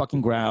ripping up the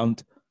fucking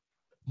ground.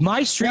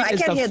 My street I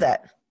can't hear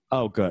that.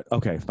 Oh, good.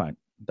 Okay, fine.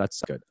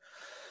 That's good.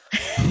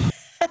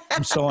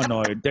 I'm so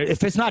annoyed.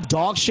 If it's not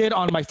dog shit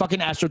on my fucking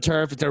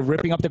AstroTurf, if they're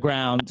ripping up the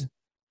ground.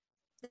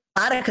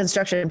 A lot of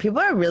construction. People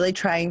are really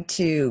trying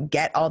to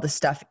get all the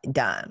stuff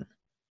done.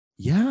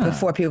 Yeah.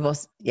 Before people,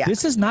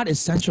 This is not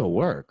essential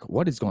work.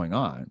 What is going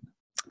on?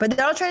 But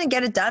they're all trying to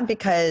get it done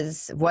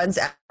because once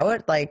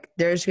out, like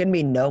there's going to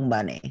be no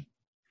money.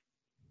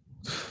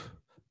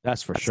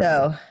 That's for sure.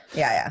 So,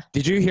 yeah.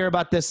 Did you hear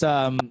about this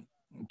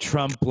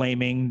Trump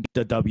blaming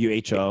the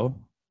WHO?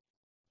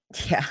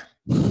 Yeah.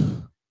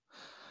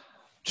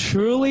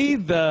 Truly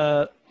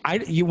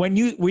when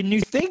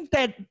you think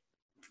that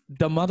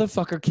the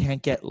motherfucker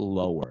can't get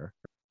lower.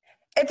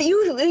 It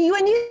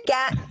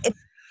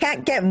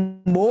can't get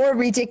more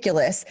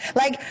ridiculous.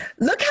 Like,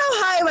 look how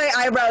high my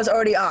eyebrows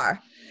already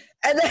are.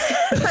 And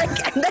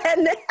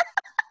then,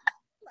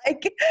 I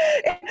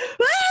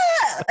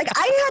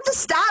had to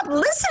stop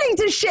listening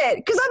to shit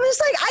because I'm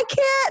just like,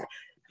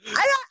 I'm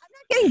not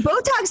getting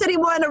Botox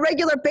anymore on a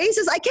regular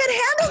basis. I can't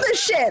handle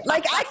this shit.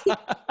 Like, I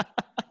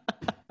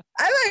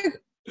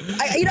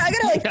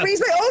gotta like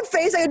freeze my own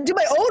face. I gotta do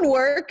my own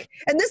work.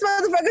 And this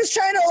motherfucker's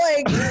trying to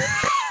like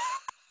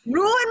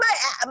ruin my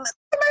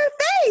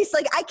face.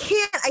 Like, I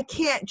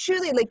can't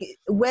truly, like,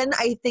 when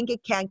I think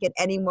it can't get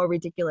any more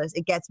ridiculous,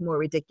 it gets more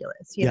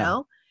ridiculous, you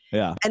know?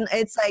 Yeah. And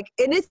it's like,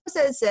 and it's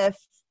as if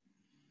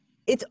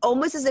it's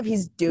almost as if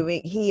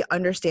he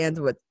understands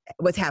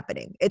what's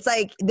happening. It's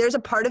like there's a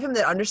part of him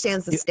that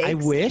understands the stakes. I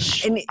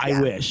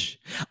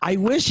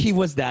wish he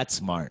was that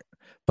smart.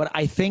 But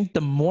I think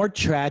the more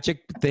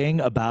tragic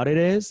thing about it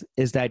is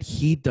that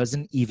he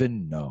doesn't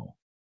even know.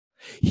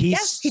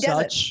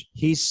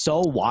 He's so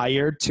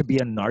wired to be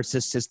a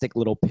narcissistic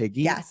little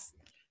piggy. Yes.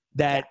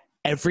 That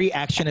every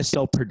action is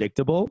so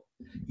predictable,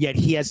 yet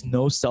he has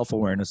no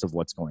self-awareness of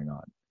what's going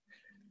on.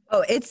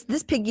 Oh,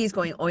 this piggy is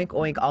going oink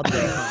oink all the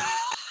way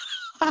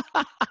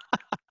home.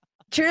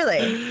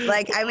 Truly.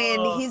 Like, I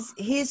mean,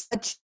 he's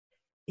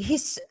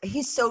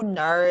so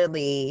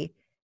gnarly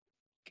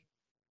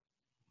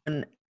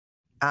and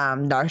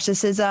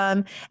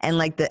narcissism and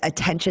like the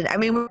attention. I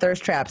mean, we're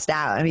thirst traps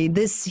now. I mean,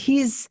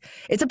 it's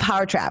a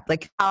power trap.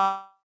 Like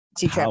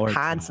you trap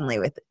constantly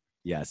with it.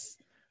 Yes.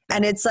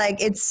 And it's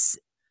like it's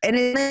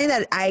something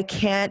that I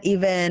can't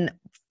even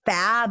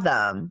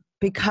fathom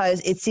because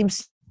it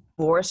seems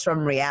forced from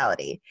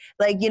reality.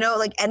 Like, you know,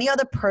 like any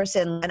other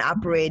person and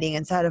operating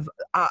inside of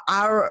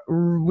our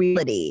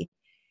reality,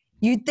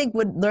 you'd think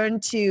would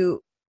learn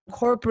to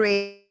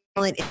incorporate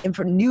it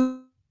for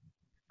new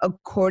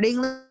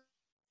accordingly.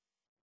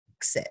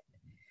 It.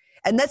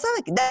 And that's not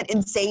like that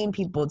insane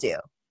people do.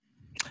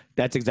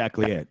 That's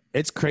exactly it.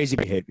 It's crazy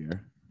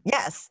behavior.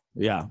 Yes.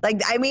 Yeah.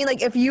 Like, I mean,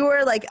 like if you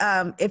were like,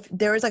 if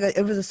there was like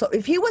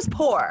if he was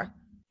poor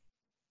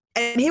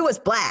and he was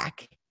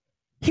black,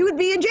 he would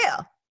be in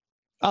jail.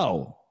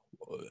 Oh,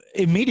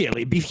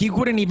 immediately. He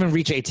wouldn't even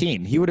reach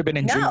 18. He would have been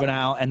in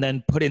juvenile and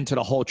then put into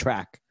the whole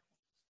track.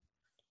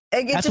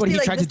 That's what he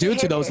tried to do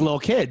to those little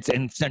kids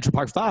in Central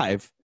Park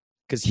 5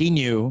 because he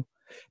knew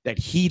that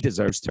he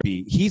deserves to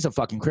be. He's a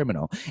fucking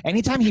criminal.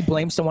 Anytime he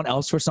blames someone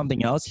else for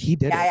something else, he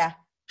did it. Yeah.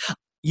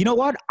 You know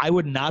what? I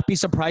would not be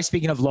surprised,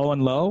 speaking of low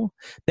and low,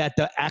 that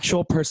the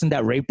actual person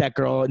that raped that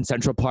girl in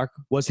Central Park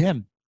was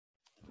him.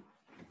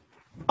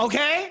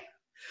 Okay?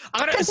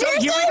 So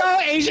here we go,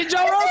 Asian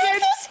Joe Rogan.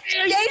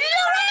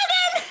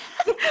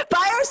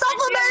 Buy our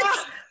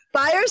supplements.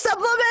 Buy our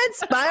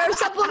supplements. Buy our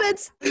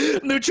supplements.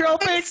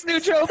 Nootropics.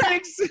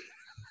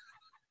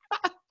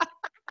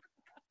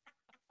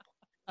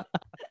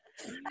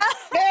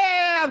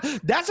 Damn,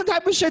 that's the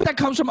type of shit that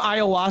comes from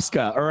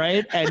ayahuasca, all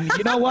right? And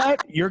you know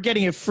what? You're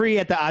getting it free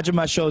at the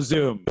Ajima Show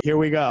Zoom. Here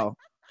we go.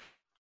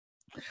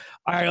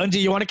 All right,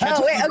 Unji, you want to catch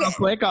up real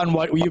quick on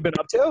what you've been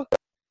up to?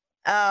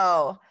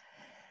 Oh,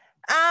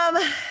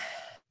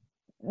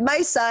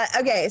 my son.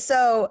 Okay,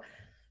 so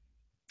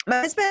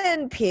my husband's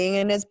been peeing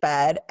in his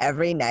bed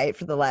every night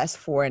for the last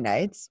 4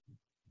 nights.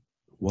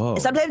 Whoa.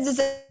 Sometimes it's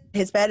in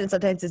his bed and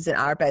sometimes it's in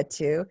our bed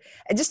too.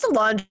 And just the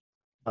laundry.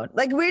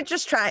 Like we're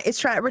just trying.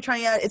 We're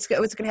trying out. It's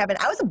what's going to happen.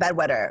 I was a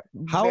bedwetter.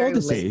 How old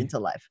is he? Into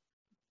life.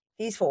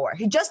 He's 4.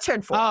 He just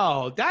turned 4.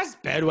 Oh, that's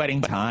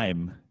bedwetting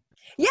time.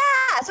 Yeah.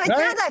 So it's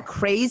not that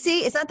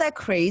crazy. It's not that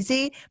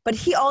crazy. But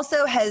he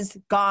also has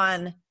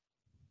gone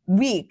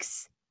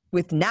weeks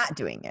with not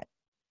doing it.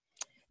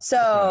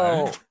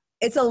 So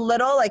it's a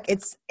little like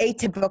it's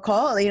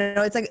atypical. You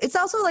know, it's like it's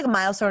also like a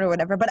milestone or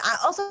whatever. But I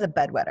also was a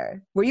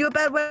bedwetter. Were you a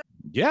bedwetter?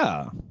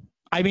 Yeah.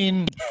 I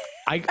mean,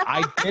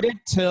 I did it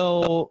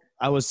till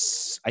I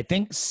was, I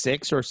think,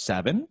 6 or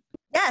 7.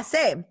 Yeah,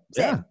 same.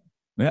 Yeah.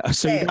 So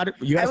same.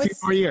 You got a few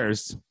more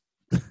years.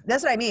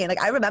 That's what I mean.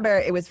 Like I remember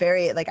it was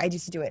very like I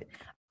used to do it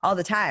all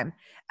the time.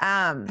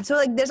 So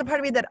like there's a part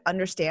of me that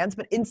understands,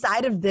 but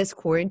inside of this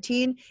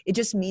quarantine, it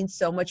just means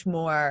so much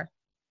more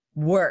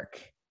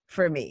work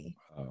for me.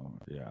 Oh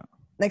yeah.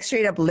 Like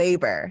straight up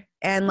labor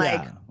and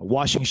like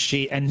washing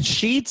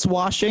sheets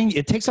washing.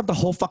 It takes up the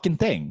whole fucking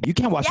thing. You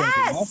can't wash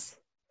anything else.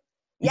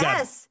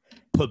 Yes.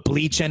 Put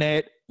bleach in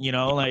it, you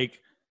know, like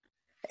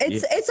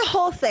it's a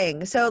whole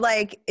thing. So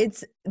like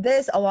it's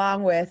this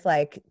along with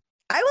like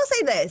I will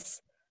say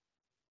this.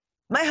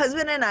 My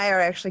husband and I are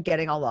actually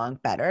getting along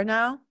better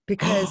now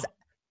because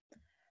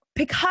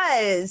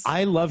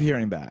I love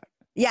hearing that.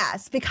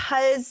 Yes,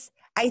 because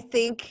I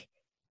think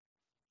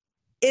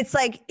it's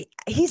like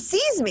he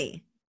sees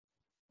me.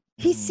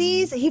 He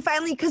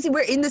finally, because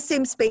we're in the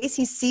same space,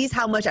 he sees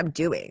how much I'm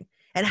doing.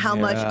 And how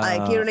much,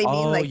 like, you know what I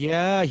mean? Like,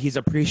 yeah, he's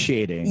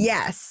appreciating.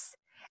 Yes.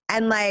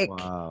 And, like,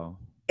 wow.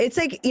 It's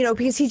like, you know,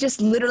 because he just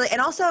literally, and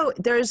also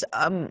there's,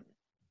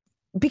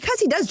 because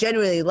he does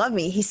genuinely love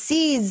me, he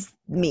sees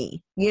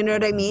me. You know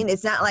what I mean?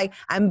 It's not like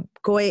I'm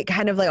going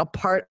kind of like a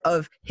part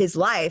of his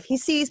life. He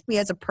sees me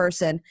as a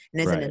person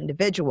and as an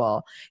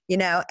individual, you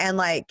know? And,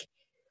 like,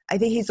 I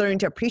think he's learning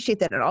to appreciate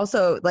that. And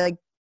also, like,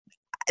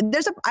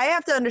 I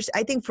have to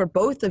understand, I think for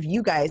both of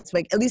you guys,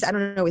 like, at least I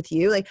don't know with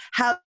you, like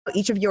how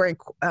each of you are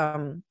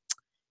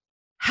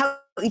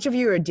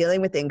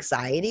dealing with the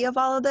anxiety of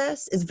all of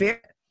this is very,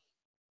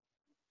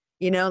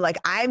 you know, like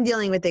I'm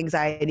dealing with the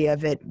anxiety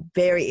of it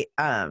very, you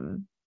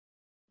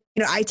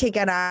know, I take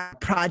on a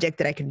project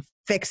that I can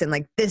fix and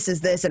like, this is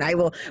this, and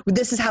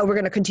this is how we're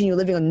going to continue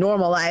living a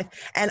normal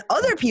life. And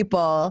other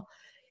people,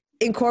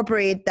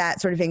 incorporate that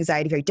sort of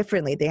anxiety very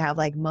differently. They have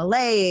like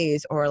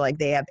malaise, or like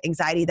they have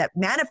anxiety that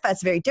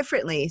manifests very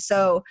differently.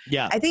 So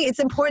Yeah. I think it's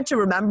important to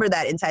remember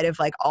that inside of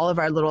like all of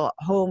our little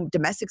home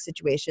domestic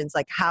situations,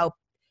 like how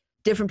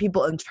different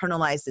people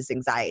internalize this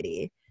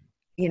anxiety,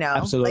 you know?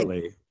 Like,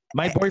 Absolutely.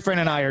 My boyfriend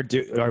and I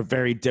are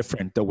very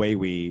different the way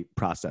we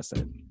process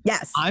it.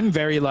 yes. I'm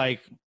very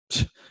like,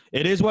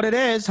 it is what it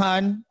is,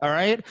 hon. All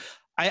right.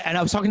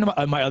 I was talking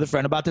to my other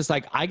friend about this.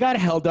 Like, I got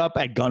held up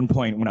at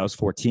gunpoint when I was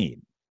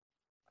 14.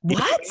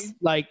 What?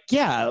 Like,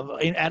 yeah,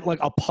 at like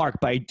a park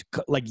by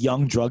like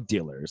young drug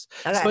dealers.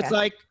 Okay, So it's okay.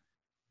 like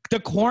the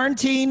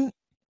quarantine.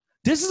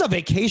 This is a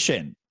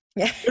vacation.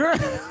 Yeah.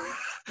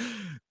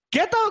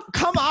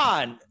 Come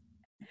on.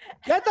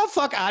 Get the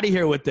fuck out of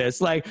here with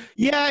this. Like,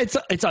 yeah,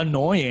 it's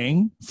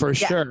annoying for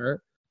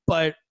sure.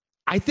 But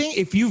I think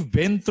if you've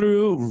been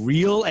through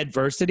real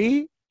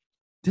adversity,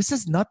 this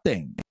is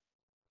nothing.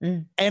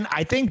 Mm. And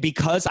I think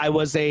because I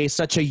was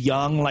such a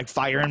young, like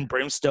fire and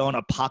brimstone,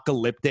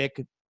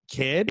 apocalyptic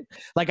kid,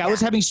 like I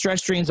was having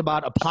stress dreams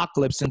about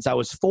apocalypse since I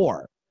was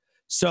 4.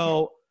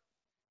 So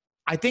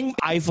I think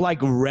I've like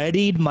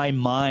readied my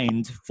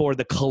mind for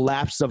the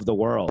collapse of the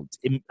world.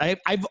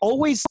 I've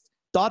always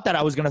thought that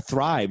I was going to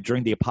thrive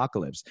during the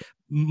apocalypse,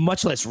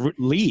 much less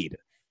lead,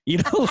 you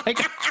know, like,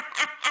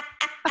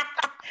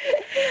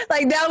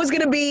 Like that was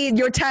going to be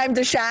your time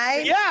to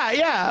shine.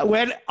 yeah.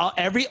 When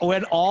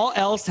all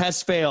else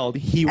has failed,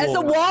 he As will.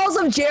 the walls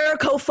of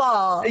Jericho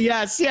fall,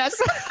 Yes.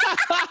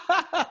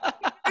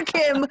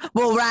 Kim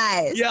will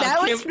rise. Yeah,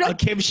 That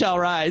Kim shall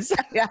rise.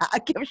 yeah, a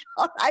Kim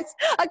shall rise.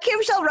 A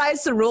Kim shall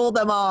rise to rule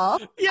them all.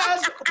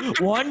 Yes,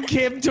 one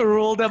Kim to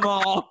rule them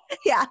all.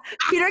 Yeah,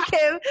 Peter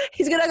Kim,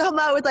 he's going to come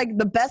out with like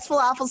the best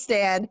falafel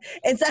stand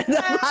inside of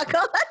the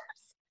apocalypse.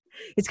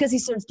 It's because he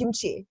serves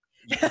kimchi.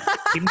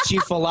 Kimchi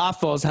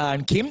falafels,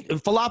 hon.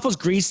 Falafel's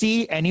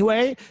greasy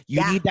anyway.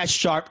 You need that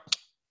sharp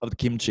of the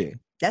kimchi.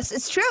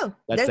 It's true.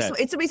 That's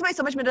It's the reason why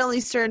so much Middle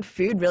Eastern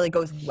food really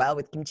goes well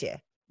with kimchi.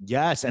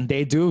 Yes, and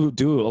they do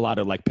a lot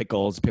of like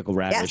pickles, pickle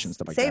radish, and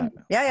stuff like that.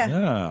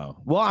 Yeah.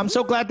 Well, I'm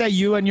so glad that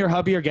you and your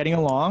hubby are getting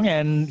along,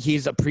 and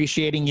he's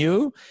appreciating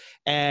you.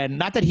 And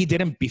not that he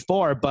didn't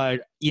before,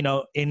 but you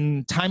know,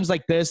 in times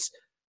like this,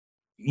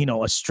 you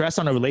know, a stress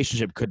on a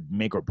relationship could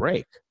make or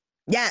break.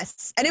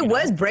 Yes, and it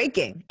was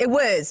breaking. It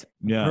was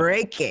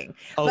breaking.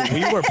 Oh,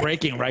 we were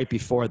breaking right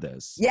before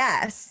this.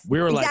 Yes,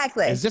 We were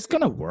exactly. like, is this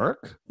gonna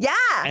work? Yeah.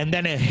 And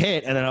then it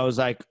hit, and then I was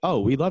like, oh,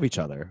 we love each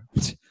other.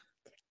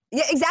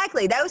 Yeah,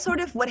 exactly. That was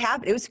sort of what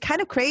happened. It was kind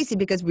of crazy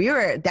because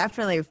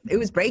it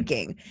was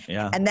breaking.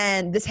 Yeah. And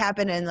then this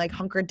happened and like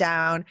hunkered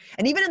down.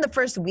 And even in the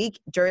first week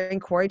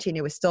during quarantine,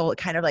 it was still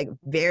kind of like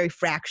very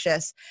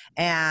fractious.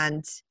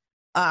 And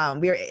there's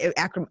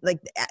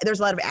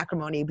a lot of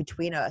acrimony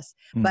between us.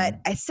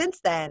 But since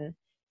then,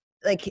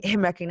 like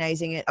him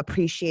recognizing it,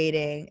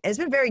 appreciating, it's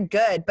been very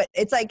good. But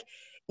it's like,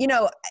 you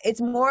know,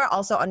 it's more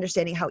also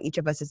understanding how each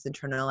of us is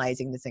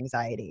internalizing this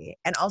anxiety.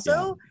 And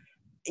also,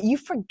 you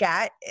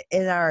forget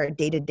in our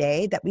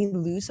day-to-day that we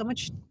lose so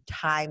much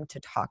time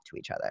to talk to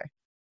each other.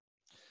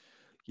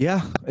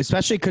 Yeah,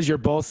 especially because you're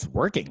both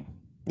working.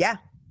 Yeah.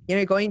 You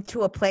know, you're going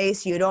to a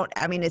place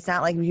it's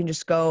not like you can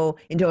just go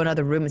into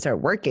another room and start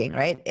working,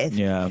 right?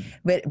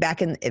 But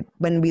back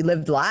when we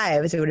lived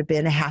lives, it would have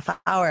been a half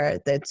hour.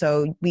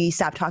 So we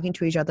stopped talking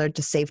to each other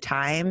to save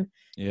time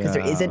because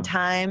there isn't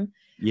time.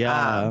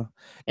 Yeah.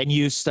 And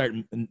you start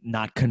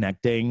not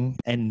connecting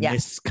and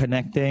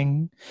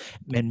misconnecting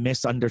and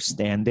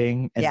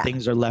misunderstanding, and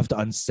things are left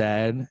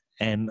unsaid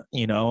and,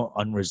 you know,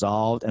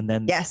 unresolved. And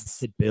then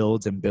it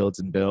builds and builds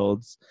and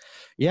builds.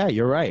 Yeah,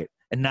 you're right.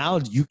 And now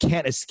you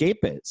can't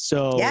escape it.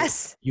 So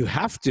you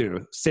have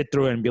to sit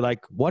through it and be like,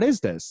 what is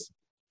this?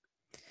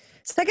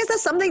 So I guess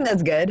that's something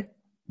that's good.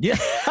 Yeah.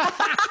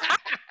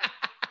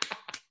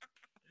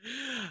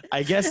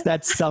 I guess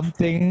that's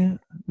something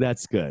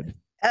that's good.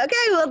 Okay,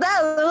 well,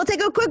 we'll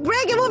take a quick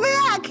break and we'll be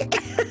back.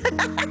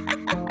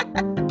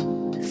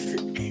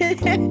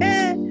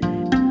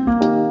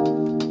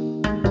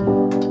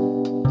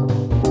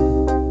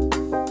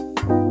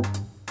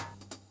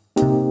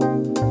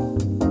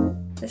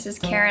 This is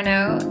Karen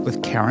O.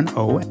 With Karen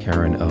O.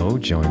 Karen O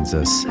joins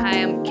us.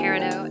 Hi, I'm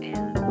Karen O. And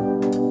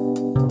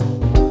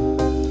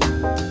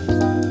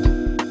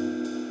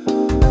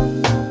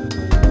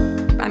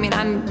I mean,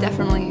 I'm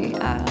definitely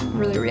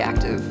really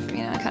reactive,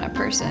 you know, kind of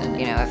person.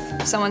 You know,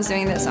 if someone's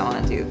doing this, I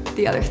want to do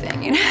the other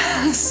thing, you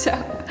know? So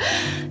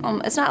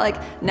it's not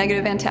like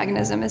negative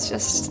antagonism. It's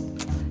just,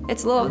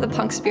 it's a little of the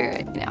punk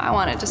spirit. You know, I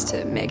want it just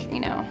to make, you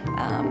know,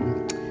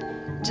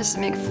 just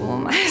make a fool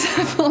of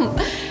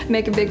myself,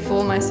 make a big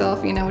fool of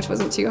myself, you know, which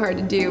wasn't too hard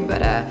to do,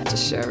 but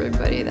just show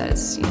everybody that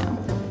it's, you know,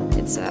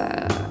 it's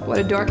what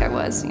a dork I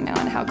was, you know,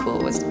 and how cool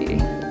it was to be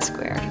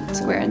square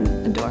and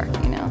a dork,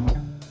 you know.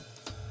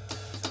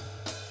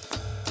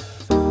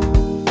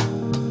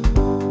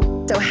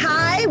 So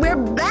hi, we're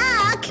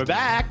back. We're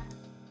back.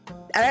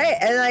 All right,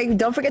 and like,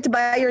 don't forget to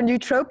buy your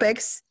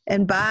nootropics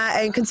and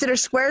consider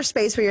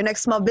Squarespace for your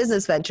next small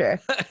business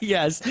venture.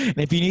 Yes, and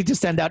if you need to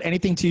send out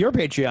anything to your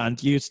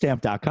Patreon, use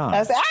stamp.com.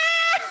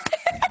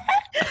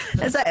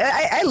 It's like,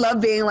 I love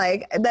being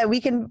like that.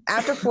 We can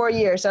after 4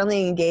 years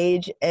suddenly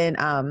engage in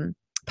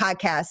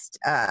podcast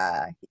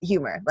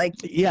humor. Like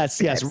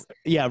Yes.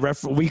 Yeah.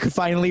 We could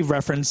finally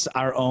reference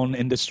our own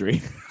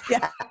industry.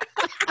 yeah.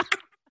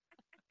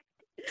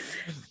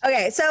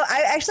 Okay, so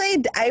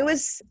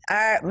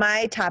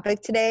my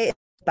topic today is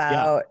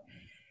about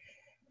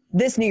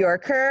this New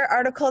Yorker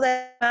article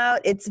that came out.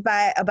 It's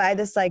by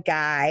this like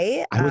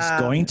guy. I was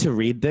going to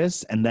read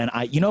this, and then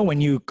when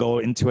you go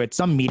into it,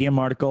 some Medium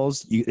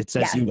articles, it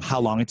says you how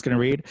long it's going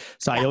to read.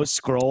 So I always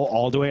scroll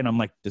all the way, and I'm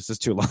like, this is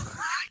too long.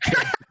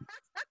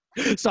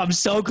 So I'm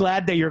so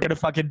glad that you're going to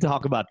fucking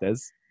talk about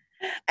this.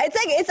 It's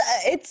like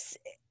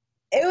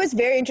it was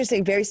very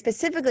interesting, very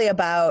specifically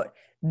about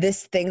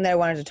this thing that I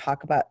wanted to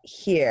talk about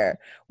here,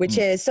 which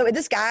is, so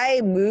this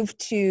guy moved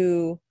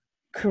to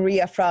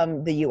Korea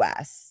from the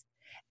US,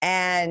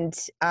 and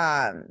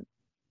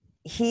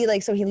he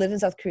lived in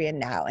South Korea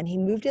now, and he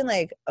moved in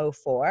like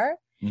 2004.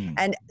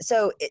 And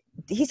so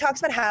he talks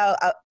about how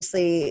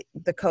obviously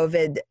the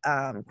COVID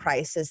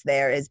crisis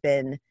there has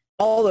been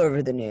all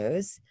over the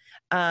news.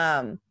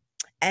 And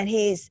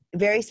he's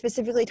very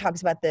specifically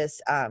talks about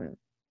this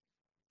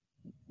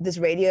this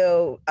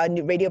new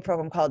radio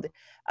program called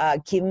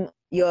Kim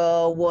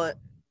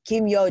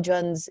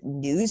Yo-Jeon's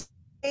News,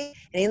 and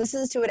he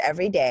listens to it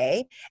every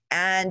day.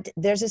 And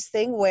there's this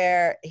thing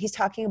where they were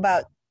talking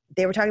about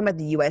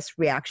the U.S.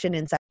 reaction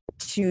to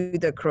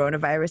the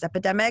coronavirus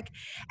epidemic,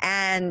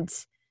 and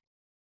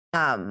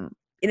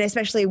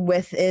especially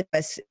with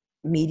U.S.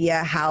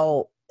 media,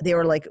 how they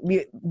were like,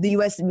 the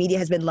U.S. media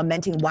has been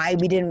lamenting why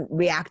we didn't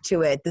react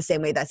to it the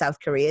same way that South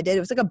Korea did. It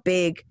was like a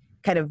big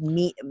kind of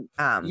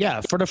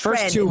for the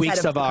first 2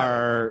 weeks of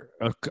our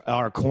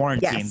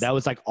quarantine, that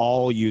was like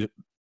all you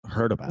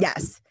heard about.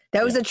 Yes,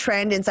 that was a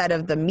trend inside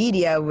of the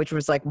media, which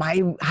was like,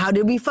 how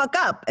did we fuck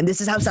up? And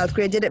this is how South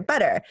Korea did it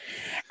better.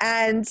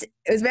 And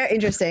it was very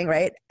interesting,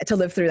 right, to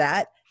live through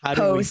that. How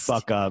did we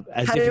fuck up?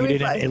 As if you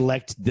didn't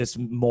elect this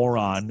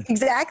moron.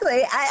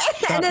 Exactly.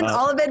 And then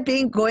all of it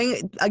being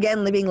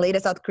laid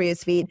at South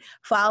Korea's feet,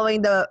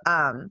 following the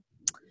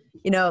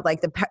like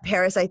the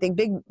Parasite thing,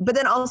 big. But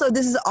then also,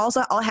 this is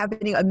also all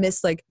happening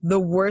amidst like the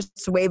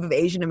worst wave of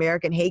Asian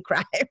American hate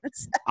crimes.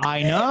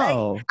 I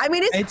know.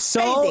 It's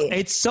crazy.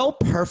 It's so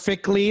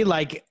perfectly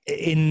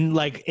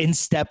in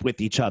step with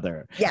each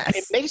other. Yes, and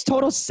it makes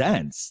total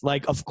sense.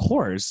 Like, of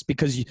course,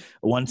 because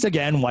once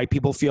again, white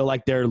people feel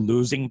like they're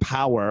losing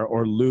power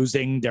or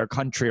losing their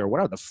country or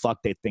whatever the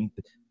fuck they think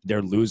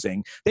they're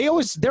losing.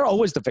 They're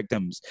always the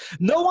victims.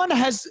 No one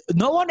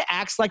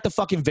acts like the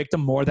fucking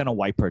victim more than a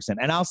white person.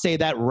 And I'll say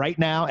that right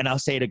now, and I'll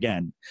say it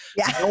again.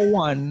 Yeah. No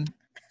one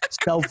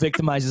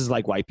self-victimizes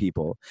like white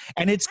people.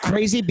 And it's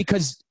crazy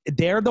because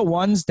they're the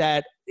ones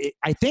that,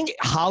 I think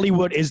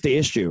Hollywood is the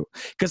issue.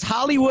 Because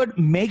Hollywood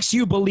makes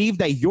you believe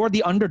that you're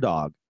the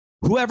underdog,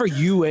 whoever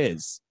you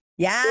is.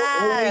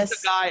 Yes. Always the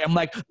guy, I'm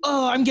like,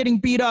 oh, I'm getting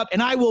beat up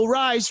and I will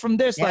rise from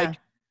this. Yeah. Like,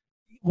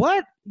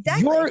 what?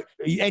 Exactly.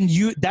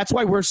 That's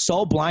why we're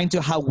so blind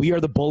to how we are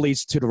the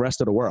bullies to the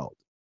rest of the world.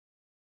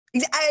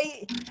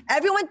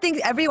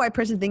 Every white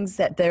person thinks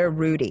that they're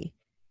Rudy.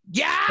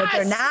 Yes! But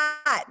they're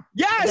not.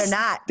 Yes! They're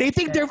not. They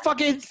think they're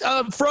fucking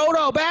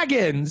Frodo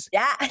Baggins.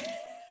 Yeah.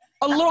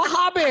 A little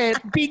hobbit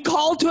being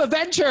called to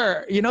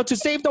adventure, to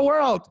save the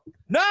world.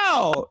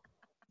 No!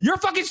 You're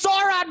fucking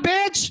Sauron,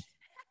 bitch!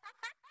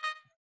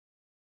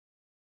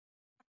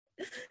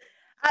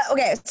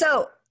 Okay,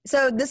 so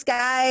this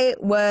guy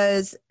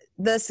was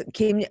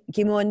Kim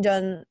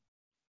Won-jun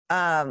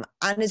on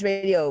his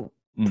radio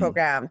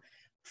program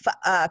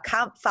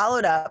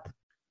followed up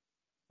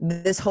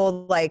this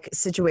whole like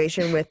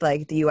situation with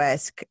like the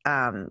U.S.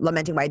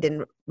 Lamenting why I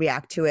didn't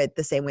react to it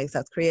the same way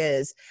South Korea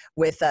is,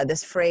 with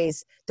this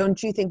phrase,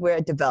 "Don't you think we're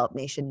a developed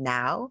nation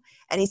now?"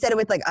 And he said it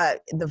with like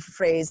the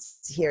phrase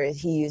here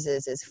he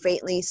uses is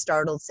faintly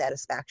startled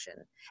satisfaction,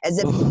 as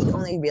if he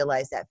only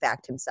realized that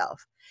fact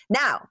himself.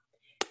 Now,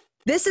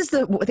 this is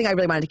the thing I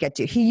really wanted to get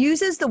to. He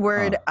uses the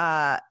word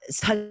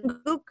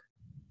설국.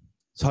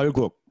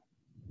 설국.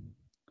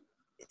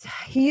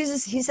 He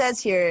says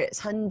here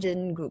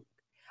선진국,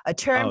 a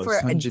term for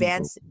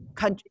advanced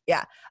country.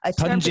 Yeah, a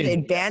term for the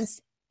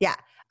advanced. Yeah,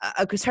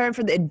 a term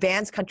for the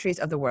advanced countries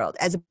of the world,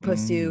 as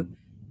opposed to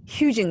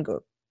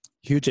후진국.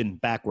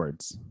 Hujin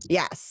backwards.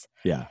 Yes.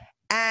 Yeah.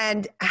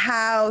 And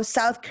how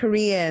South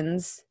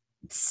Koreans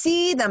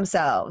see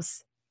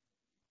themselves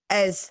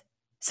as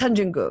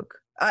선진국.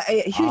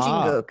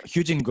 Hujin국.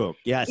 Hujin국.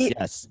 Yes,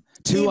 yes.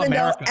 To even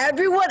America. Though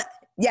everyone,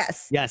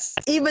 yes.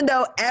 Even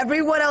though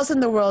everyone else in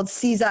the world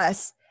sees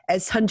us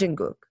as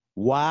선진국.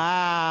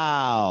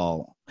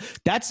 Wow.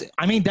 That's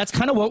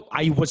kind of what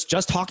I was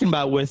just talking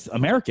about with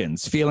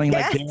Americans, feeling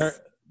like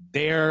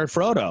they're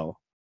Frodo.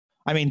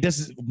 I mean, this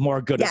is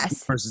more good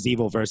versus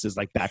evil versus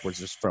like backwards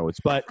versus Frodo.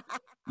 But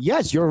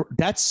yes,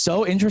 that's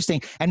so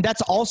interesting. And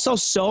that's also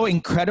so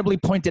incredibly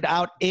pointed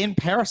out in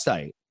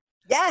Parasite.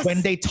 Yes.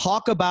 When they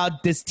talk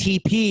about this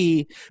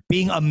TP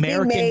being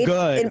American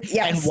good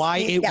and why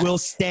it will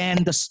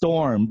stand the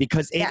storm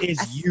because it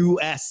is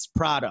U.S.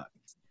 product.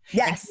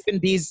 Yes. And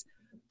even these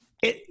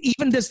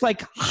even this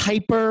like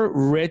hyper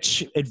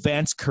rich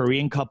advanced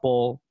Korean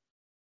couple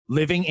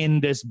living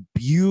in this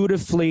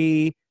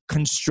beautifully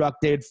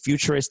constructed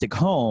futuristic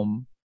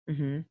home,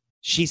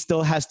 she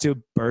still has to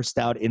burst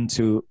out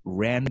into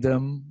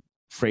random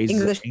phrases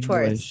English of English.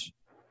 words.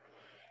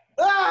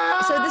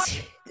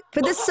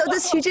 So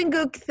this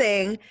Hujin-guk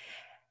thing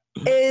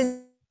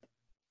is,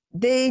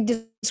 they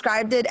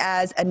described it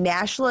as a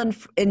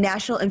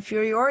national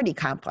inferiority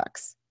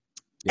complex.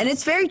 And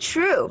it's very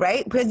true,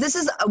 right?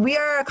 Because we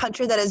are a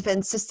country that has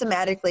been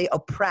systematically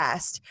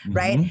oppressed,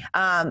 right?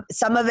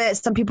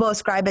 Some people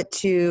ascribe it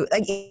to,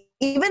 like,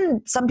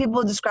 even some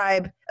people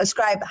ascribe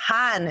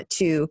Han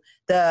to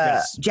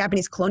the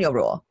Japanese colonial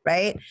rule,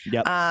 right?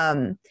 Yep.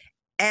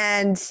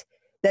 And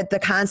that the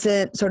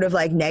constant sort of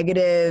like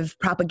negative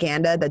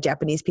propaganda that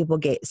Japanese people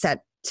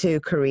set to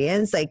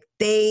Koreans, like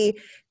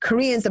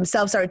Koreans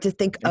themselves started to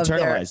think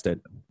internalize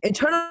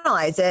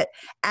it,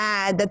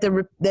 and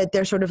that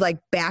their sort of like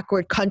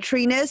backward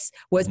countryness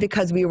was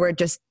because we were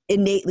just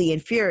innately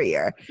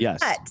inferior. Yes.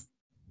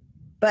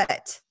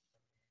 But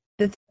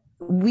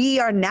we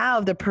are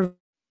now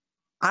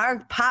our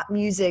pop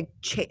music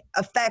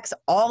affects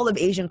all of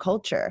Asian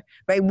culture,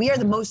 right? We are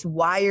the most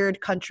wired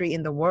country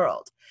in the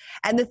world.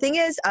 And the thing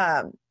is,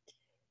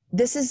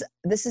 this is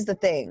the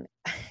thing,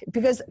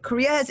 because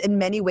Korea has in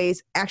many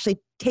ways actually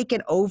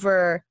taken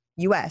over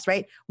US,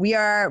 right? We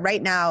are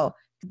right now,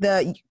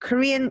 the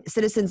Korean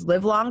citizens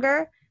live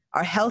longer,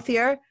 are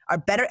healthier, are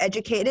better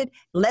educated,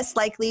 less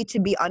likely to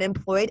be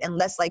unemployed, and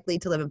less likely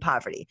to live in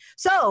poverty.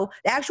 So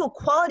the actual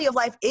quality of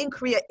life in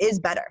Korea is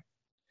better.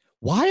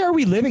 Why are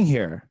we living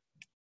here?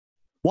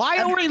 Why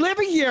are we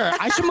living here?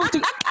 I should move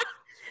to.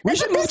 We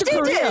should move to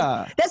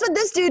Korea. That's what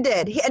this dude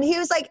did. He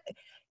was like,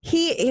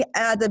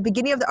 at the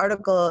beginning of the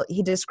article,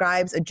 he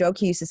describes a joke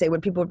he used to say when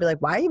people would be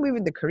like, "Why are you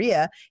moving to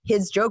Korea?"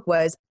 His joke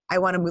was, "I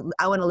want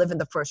to live in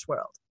the first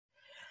world."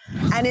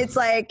 And it's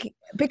like,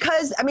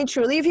 because I mean,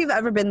 truly, if you've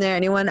ever been there,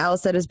 anyone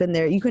else that has been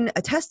there, you can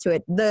attest to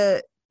it.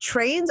 The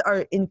trains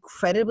are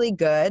incredibly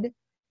good,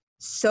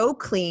 so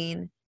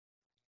clean.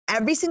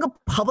 Every single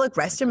public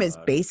restroom is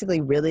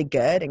basically really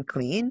good and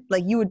clean.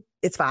 Like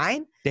it's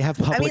fine. They have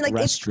public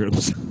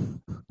restrooms.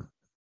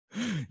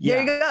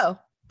 There you go.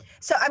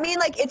 So, I mean,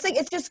 like,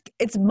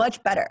 it's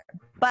much better.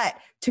 But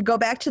to go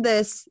back to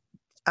this,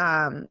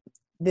 they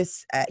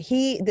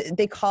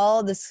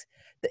call this,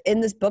 in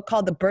this book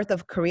called The Birth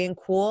of Korean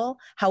Cool,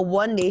 how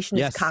one nation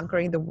is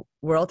conquering the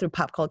world through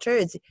pop culture.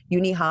 It's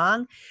Yuni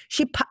Hong.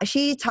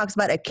 She talks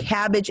about a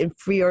cabbage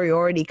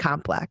inferiority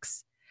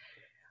complex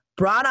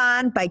brought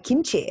on by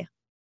kimchi.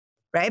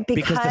 Right?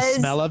 Because the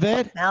smell of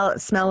it?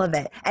 Smell of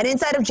it. And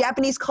inside of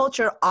Japanese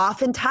culture,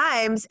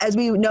 oftentimes, as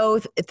we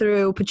know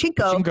through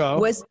pachinko,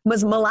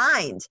 was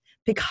maligned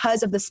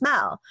because of the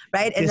smell,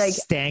 right? And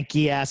this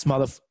stanky ass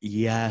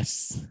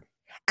yes.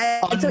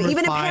 And so even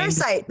in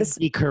Parasite,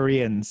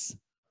 Koreans.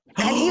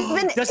 And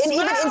even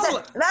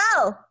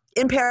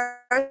in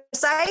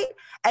Parasite,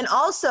 and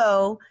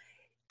also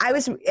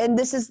and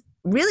this is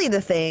really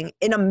the thing,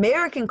 in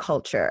American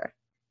culture,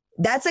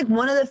 that's like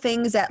one of the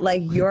things that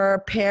like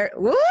your parent.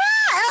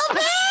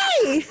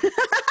 LP!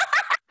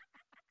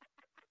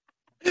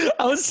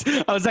 I was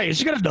like, is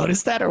she gonna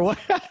notice that or what?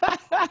 What are you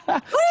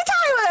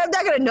talking about? I'm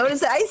not gonna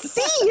notice it. I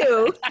see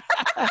you.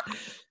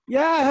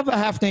 Yeah, I have a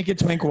half naked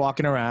twink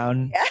walking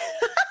around. Yeah.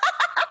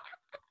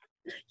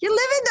 You're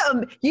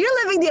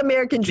living the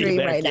American dream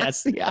right now.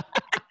 Yes, yeah.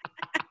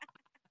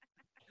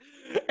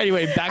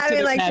 Anyway, back to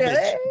the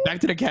cabbage. Back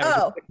to the cabbage.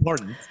 Oh. It's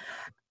important.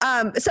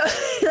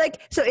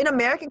 So in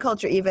American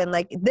culture, even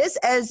like this,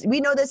 as we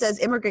know this as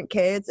immigrant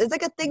kids, it's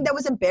like a thing that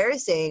was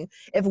embarrassing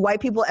if white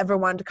people ever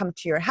wanted to come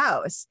to your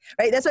house,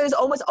 right? That's why it was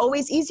almost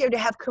always easier to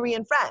have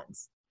Korean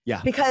friends.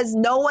 Yeah. Because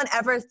no one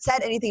ever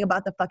said anything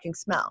about the fucking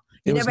smell.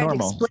 You never had to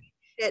explain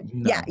shit.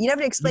 No. Yeah, you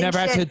never had to explain shit. You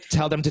never had to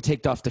tell them to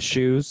take off the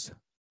shoes.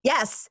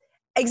 Yes.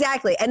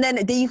 Exactly. And then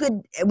you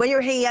could, when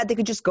you're hanging out, they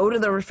could just go to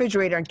the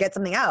refrigerator and get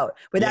something out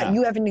without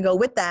you having to go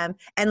with them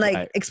and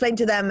explain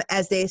to them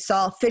as they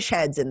saw fish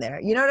heads in there.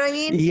 You know what I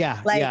mean?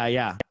 Yeah.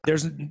 Yeah.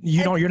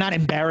 You're not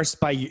embarrassed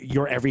by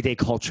your everyday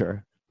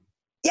culture.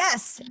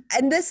 Yes.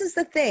 And this is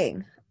the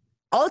thing.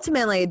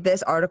 Ultimately,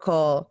 this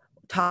article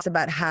talks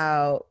about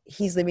how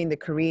he's living the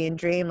Korean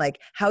dream,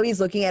 like how he's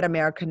looking at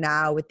America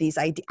now with these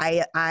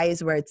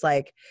eyes where it's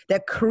like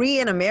that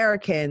Korean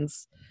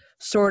Americans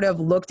sort of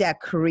looked at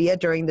Korea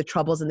during the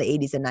troubles in the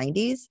 80s and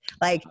 90s.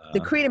 Like the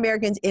Korean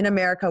Americans in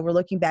America were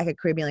looking back at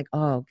Korea being like,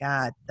 oh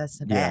God, that's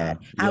so bad.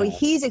 How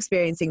he's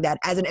experiencing that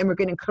as an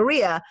immigrant in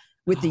Korea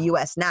with the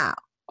US now.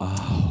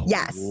 Oh,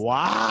 yes.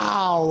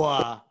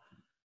 Wow.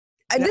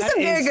 And this is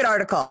a very good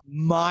article.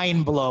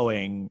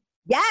 Mind-blowing.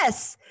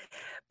 Yes.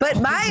 But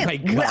what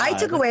I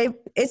took away,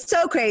 it's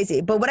so crazy,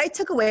 but what I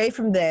took away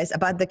from this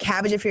about the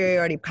cabbage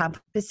inferiority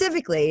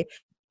specifically,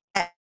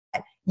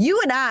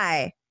 you and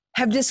I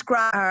have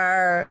described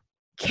our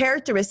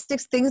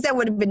characteristics, things that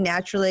would have been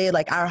naturally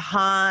like our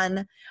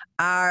Han,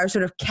 our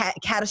sort of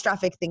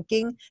catastrophic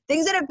thinking,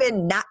 things that have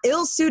been not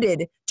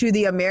ill-suited to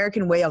the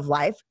American way of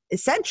life,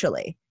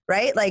 essentially,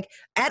 right? Like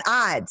at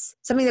odds,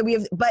 something that we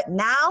have. But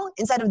now,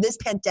 inside of this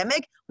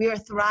pandemic, we are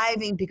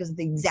thriving because of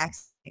the exact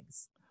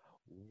things.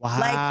 Wow.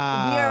 Like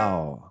we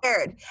are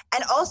prepared.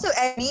 And also,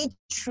 I mean,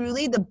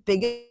 truly the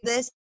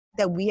biggest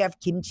that we have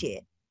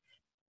kimchi.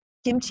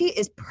 Kimchi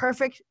is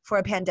perfect for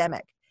a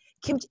pandemic.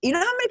 Kimchi, you know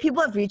how many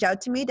people have reached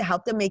out to me to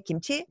help them make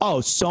kimchi?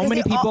 Oh, so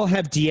many people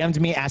have DM'd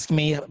me asking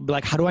me,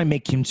 like, how do I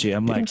make kimchi?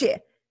 I'm like, kimchi.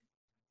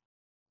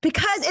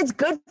 Because it's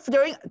good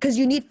because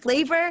you need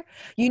flavor.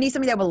 You need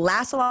something that will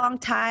last a long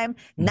time.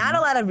 Not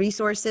a lot of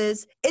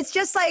resources. It's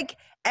just like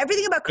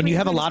everything about Korean and you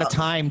have a food lot is- of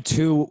time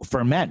to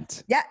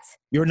ferment. Yes.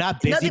 You're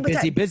not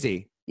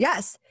busy.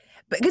 Yes.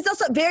 But it's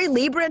also very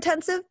labor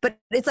intensive, but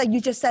it's like you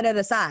just set it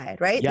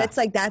aside, right? Yeah.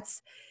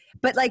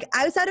 But like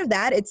outside of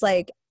that, it's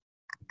like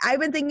I've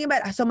been thinking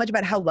about so much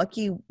about how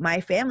lucky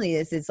my family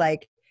is. It's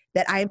like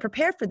that I am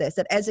prepared for this.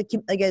 That as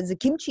a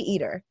kimchi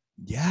eater,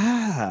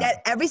 Yeah.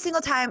 that every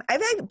single time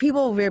I've had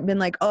people who've been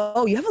like,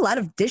 "Oh, you have a lot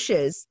of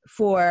dishes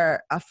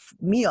for a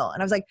meal,"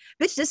 and I was like,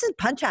 "Bitch, this is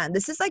panchan.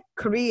 This is like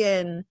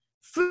Korean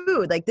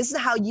food. Like this is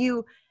how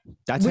you.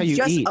 That's how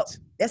you eat.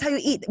 That's how you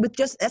eat.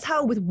 That's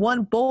how with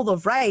one bowl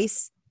of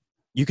rice."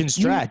 You can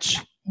stretch.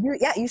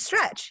 You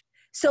stretch.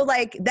 So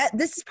like that,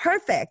 this is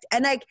perfect.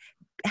 And like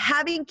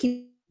having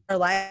our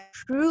life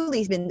truly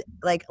has been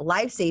like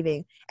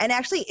life-saving and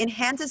actually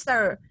enhances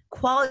our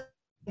quality of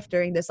life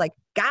during this like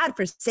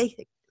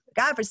godforsaken,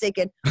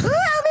 godforsaken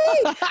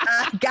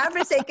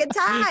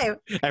time.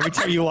 Every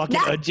time you walk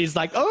in, she's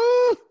like,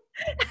 oh.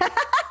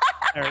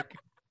 Eric.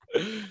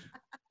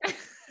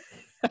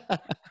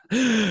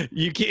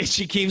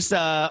 She keeps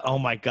oh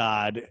my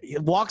god,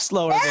 walk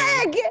slower,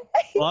 babe.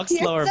 Walk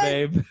slower,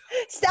 babe.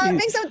 Stop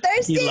being so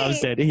thirsty.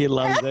 He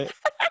loves it.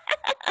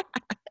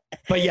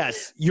 But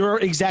yes, you're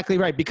exactly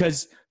right,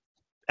 because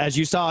as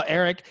you saw,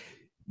 Eric,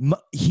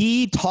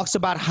 he talks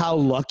about how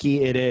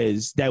lucky it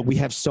is that we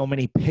have so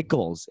many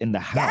pickles in the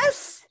house.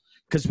 Yes.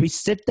 Because we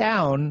sit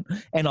down,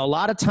 and a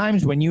lot of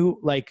times when you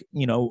like,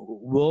 you know,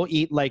 we'll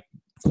eat like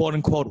quote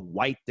unquote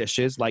white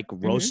dishes like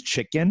roast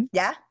chicken.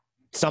 Yeah.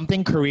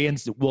 Something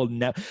Koreans will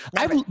never.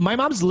 My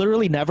mom's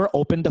literally never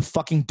opened the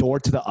fucking door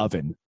to the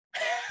oven.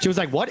 She was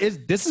like,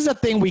 this is a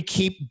thing we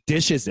keep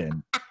dishes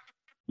in.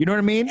 You know what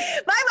I mean? My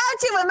mom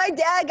too, when my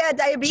dad got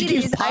diabetes,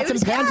 She keeps pots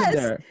and pans in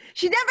there.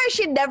 She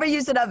never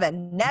used an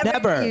oven.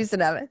 Never used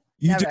an oven.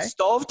 You Never. do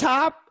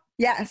stovetop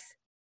Yes.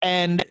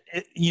 and,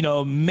 you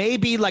know,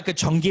 maybe like a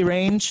chunky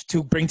range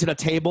to bring to the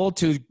table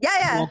to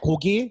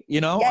gogi,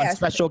 you know, on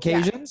special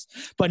occasions,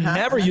 but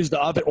never use the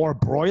oven or a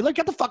broiler.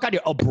 Get the fuck out of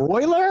here. A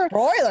broiler?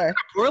 Broiler.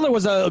 Broiler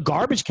was a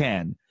garbage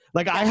can.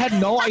 Like I had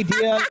no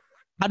idea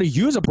how to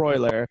use a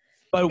broiler,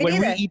 but when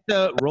we eat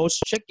the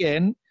roast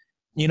chicken,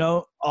 you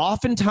know,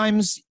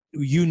 oftentimes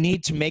you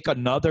need to make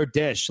another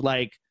dish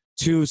like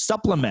to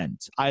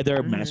supplement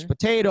either mashed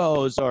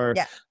potatoes or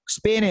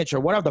spinach or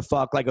whatever the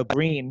fuck, like a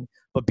green.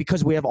 But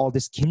because we have all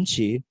this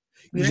kimchi,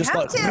 you just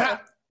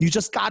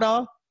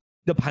gotta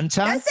the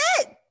panchan.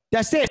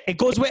 That's it. It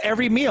goes with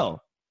every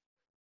meal.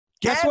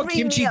 Guess what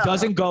kimchi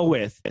doesn't go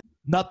with?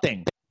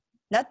 Nothing.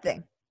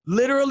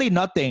 Literally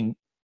nothing.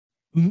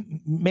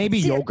 Maybe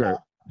cereal. Yogurt.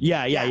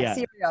 Yeah.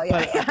 Cereal,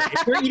 But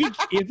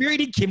if you're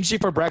eating kimchi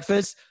for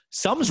breakfast,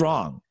 something's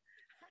wrong.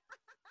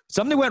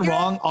 Something went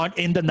wrong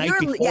in the night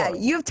before. Yeah,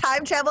 you've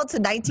time traveled to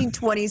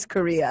 1920s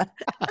Korea.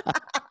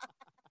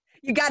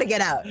 You got to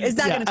get out. It's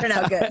not going to turn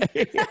out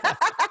good.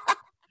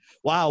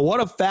 Wow, what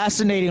a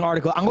fascinating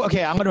article. I'm going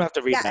to have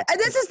to read that. And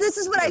this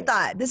is what I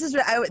thought. This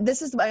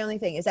is my only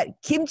thing is that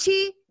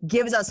kimchi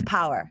gives us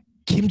power.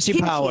 Kimchi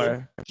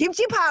power.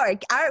 Kimchi power.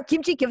 Our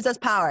kimchi gives us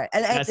power,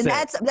 and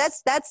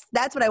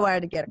that's what I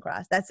wanted to get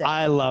across. That's it.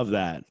 I love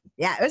that.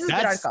 Yeah, this is a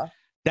good article.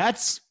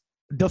 That's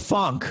the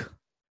funk.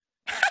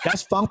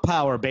 That's funk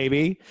power,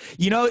 baby.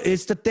 You know,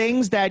 it's the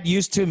things that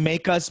used to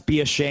make us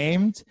be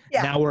ashamed.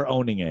 Yeah. Now we're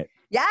owning it.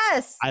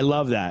 Yes. I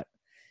love that.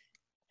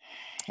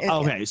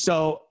 Okay,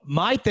 so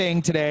my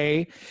topic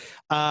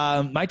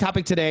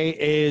today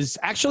is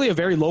actually a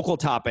very local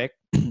topic.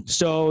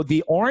 So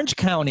the Orange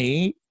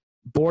County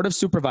Board of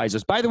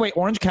Supervisors, by the way,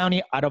 Orange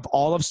County out of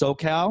all of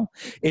SoCal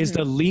is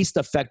the least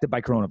affected by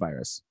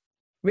coronavirus.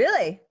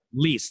 Really?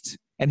 Least.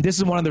 And this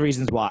is one of the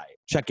reasons why.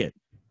 Check it.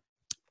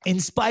 In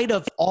spite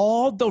of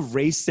all the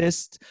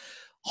racist,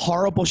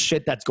 horrible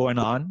shit that's going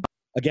on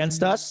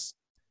against us,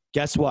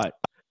 guess what?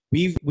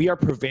 We are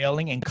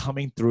prevailing and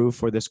coming through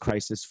for this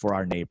crisis for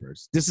our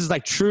neighbors. This is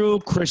like true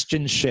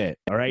Christian shit,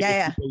 all right?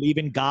 Yeah, if you believe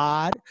in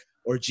God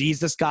or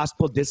Jesus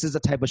gospel, this is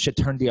the type of shit,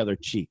 turn the other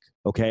cheek,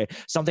 okay?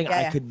 Something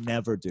I could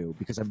never do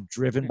because I'm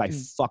driven by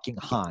fucking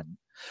Han.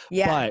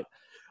 Yeah. But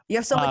you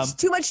have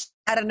too much,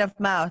 not enough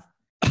mouth.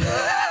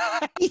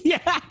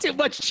 Yeah, too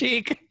much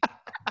cheek.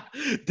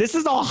 This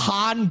is a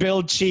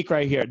Han-built cheek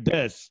right here.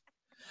 This.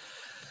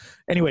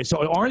 Anyway,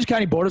 so Orange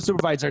County Board of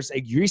Supervisors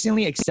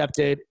recently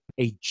accepted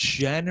a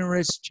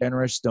generous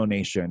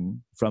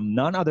donation from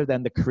none other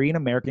than the Korean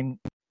American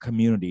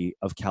Community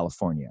of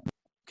California,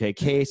 okay,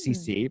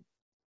 KACC,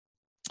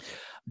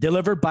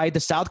 delivered by the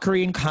South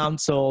Korean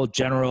Consul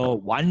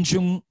General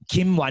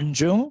Kim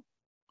Wan-jung.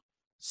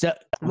 So,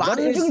 what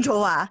is-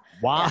 왕중조화.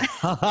 Wow.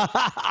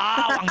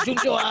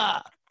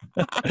 왕중조화.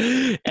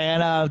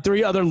 And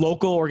 3 other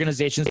local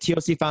organizations,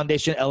 TOC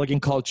Foundation,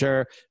 Elegant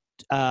Culture,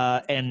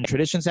 and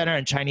Tradition Center,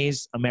 and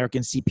Chinese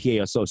American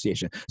CPA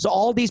Association. So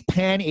all these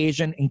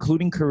Pan-Asian,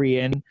 including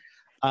Korean.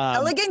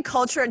 Elegant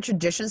Culture and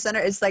Tradition Center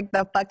is like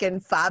the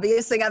fucking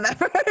fabbiest thing I've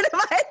ever heard in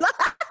my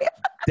life.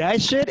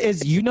 That shit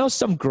is,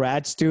 some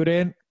grad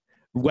student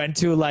went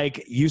to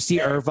like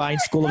UC Irvine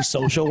School of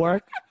Social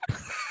Work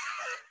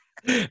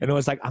and it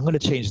was like, I'm going to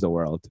change the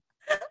world.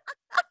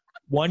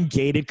 One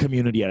gated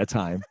community at a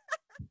time.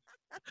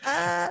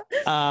 But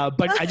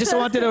I just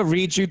wanted to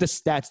read you the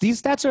stats. These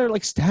stats are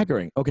like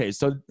staggering. Okay,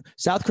 so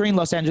South Korean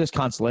Los Angeles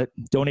Consulate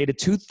donated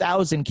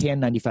 2,000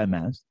 KN95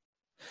 masks.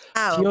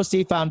 Ow.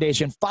 TOC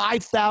Foundation,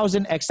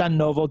 5,000 Exxon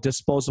Novo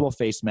disposable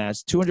face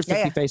masks,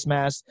 250 face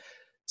masks,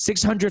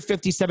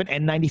 657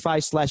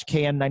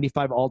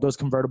 N95/KN95 all those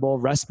convertible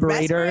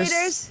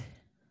respirators.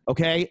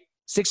 Okay,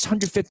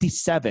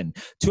 657,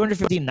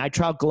 250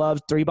 nitrile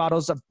gloves, 3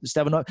 bottles of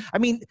 7. I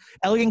mean,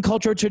 Elegant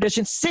Culture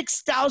Tradition,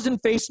 6,000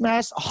 face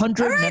masks,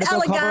 100 All right,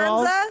 medical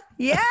coveralls.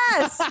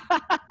 Yes.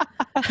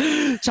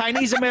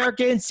 Chinese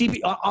American,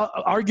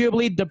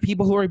 arguably the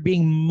people who are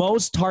being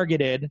most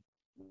targeted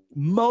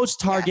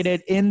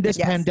in this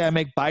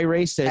pandemic by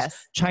racists,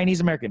 Chinese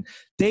American.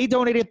 They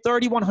donated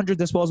 3,100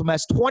 disposable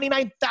masks,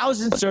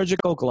 29,000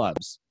 surgical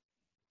gloves.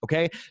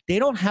 Okay? They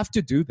don't have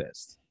to do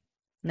this.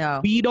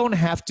 No. We don't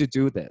have to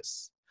do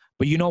this.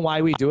 But you know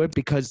why we do it?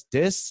 Because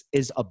this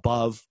is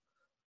above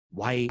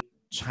white,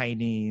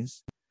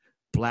 Chinese,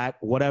 black,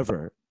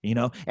 whatever, you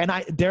know? And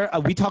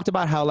we talked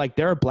about how like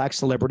there are black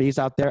celebrities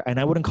out there, and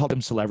I wouldn't call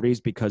them celebrities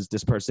because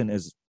this person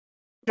is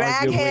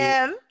Drag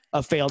him.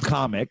 a failed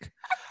comic.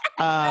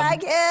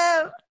 Drag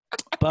him.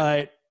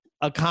 But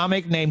a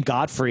comic named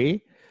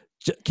Godfrey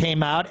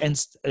came out and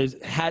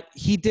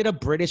he did a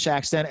British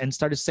accent and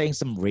started saying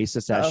some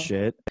racist ass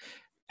shit.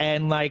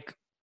 And like,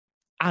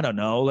 I don't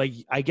know, like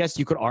I guess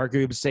you could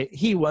argue and say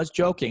he was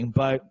joking,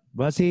 but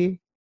was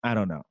he? I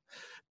don't know.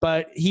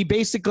 But he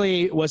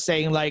basically was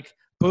saying like,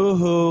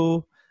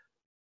 boo-hoo,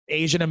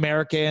 Asian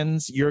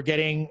Americans, you're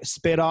getting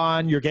spit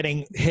on, you're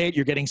getting hit,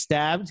 you're getting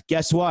stabbed.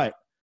 Guess what?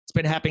 It's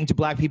been happening to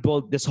black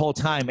people this whole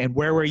time. And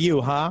where were you,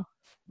 huh?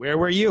 Where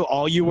were you?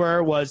 All you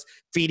were was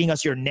feeding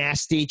us your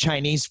nasty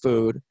Chinese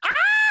food. Ah!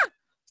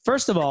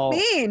 First of all,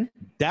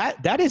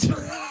 that is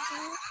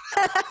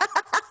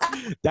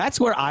that's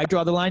where I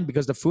draw the line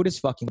because the food is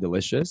fucking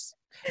delicious.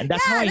 And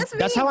that's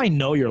how I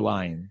know you're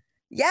lying.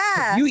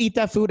 Yeah. You eat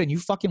that food and you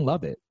fucking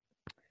love it.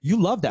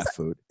 You love that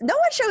food. No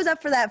one shows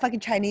up for that fucking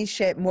Chinese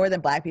shit more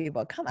than black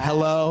people. Come on.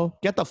 Hello?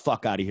 Get the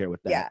fuck out of here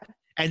with that. Yeah.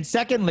 And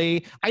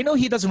secondly, I know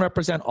he doesn't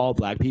represent all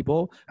black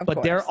people,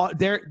 but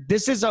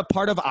this is a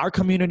part of our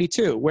community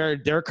too, where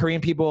there are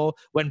Korean people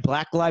when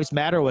Black Lives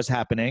Matter was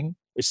happening,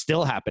 it's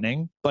still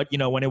happening, but you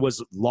know, when it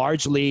was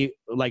largely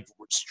like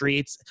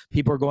streets,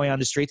 people are going on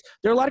the streets,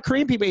 there are a lot of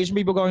Korean people, Asian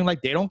people going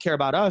like, they don't care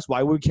about us.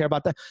 Why would we care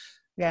about that?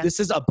 Yeah. This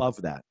is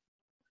above that.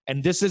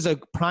 And this is a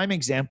prime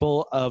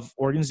example of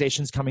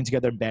organizations coming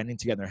together, banding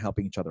together, and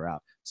helping each other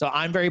out. So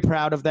I'm very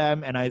proud of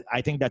them. And I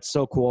think that's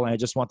so cool. And I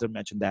just wanted to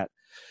mention that.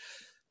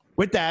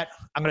 With that,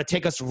 I'm going to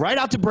take us right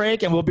out to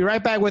break, and we'll be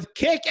right back with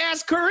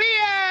Kick-Ass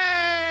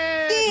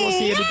Korean. We'll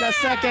see you in just a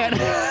second.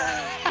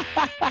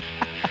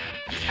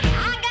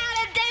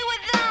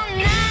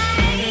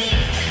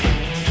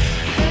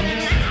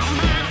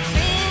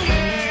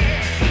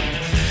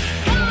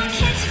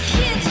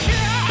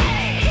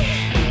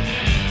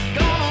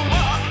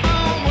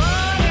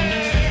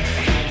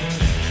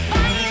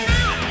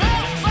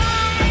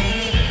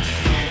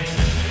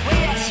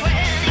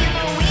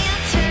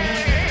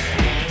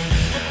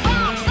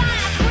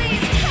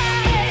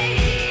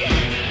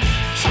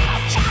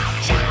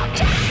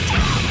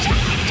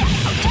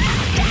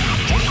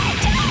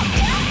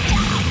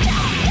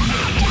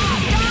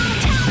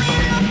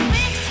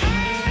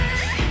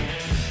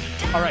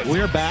 All right,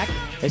 we're back.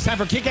 It's time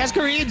for Kick-Ass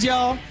Koreans,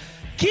 y'all.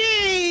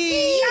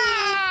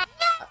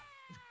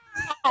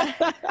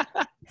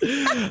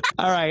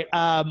 All right,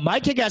 my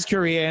Kick-Ass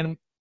Korean,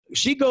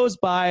 she goes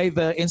by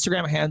the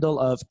Instagram handle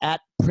of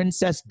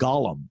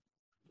 @PrincessGollum.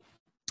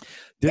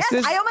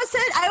 I almost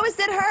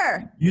did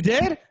her. You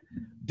did?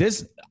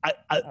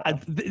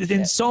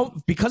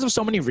 Because of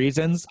so many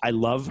reasons, I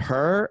love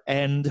her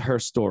and her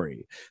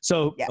story.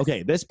 So,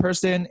 okay, this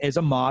person is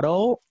a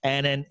model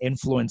and an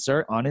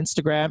influencer on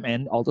Instagram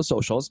and all the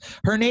socials.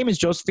 Her name is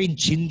Josephine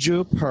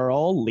Jinju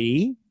Pearl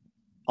Lee,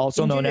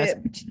 also known as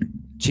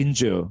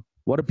Jinju.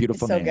 What a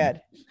beautiful name. So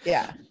good.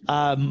 Yeah.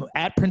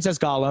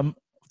 @PrincessGollum.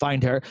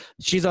 Find her.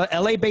 She's a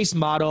LA-based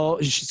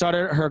model. She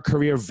started her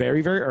career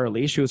very, very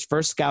early. She was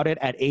first scouted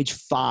at age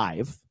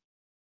 5.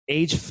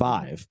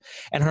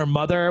 And her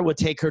mother would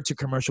take her to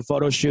commercial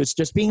photo shoots,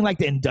 just being like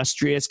the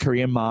industrious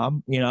Korean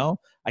mom, you know?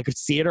 I could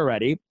see it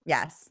already.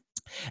 Yes.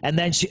 And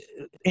then she,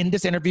 in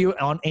this interview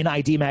in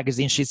ID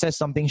magazine, she says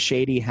something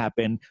shady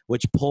happened,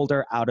 which pulled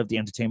her out of the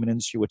entertainment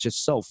industry, which is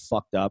so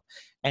fucked up.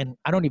 And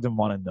I don't even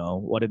want to know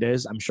what it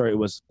is. I'm sure it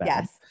was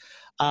bad.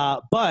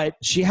 Yes. But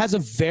she has a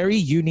very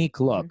unique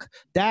look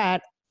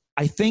that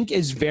I think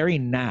is very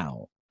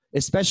now,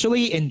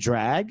 especially in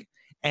drag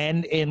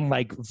and in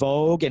like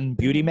Vogue and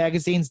beauty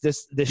magazines.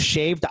 This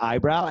shaved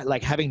eyebrow,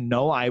 like having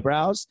no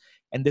eyebrows,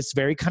 and this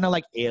very kind of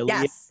like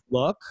alien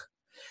look.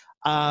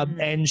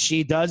 And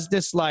she does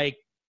this like,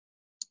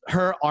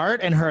 her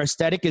art and her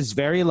aesthetic is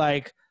very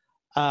like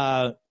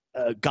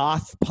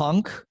goth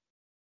punk,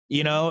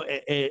 you know.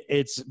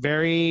 It's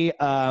very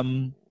I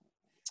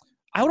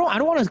don't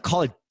want to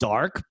call it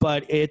dark,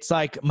 but it's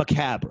like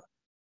macabre.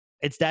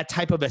 It's that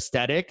type of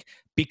aesthetic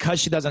because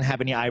she doesn't have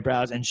any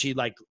eyebrows, and she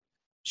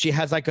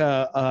has like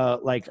a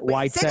like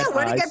wide set eyes. Say that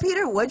word again,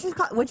 Peter.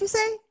 What'd you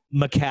say?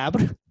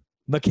 Macabre.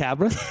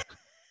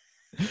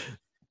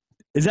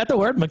 Is that the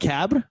word,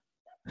 macabre?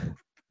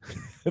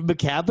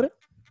 Macabre.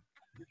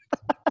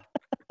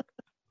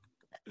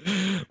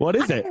 What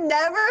is it? I've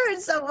never heard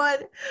someone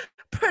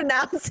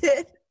pronounce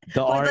it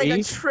the with R-E?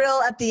 like a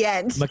trill at the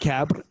end.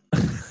 Macabre.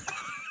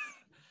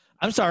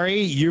 I'm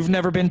sorry, you've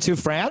never been to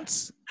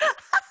France?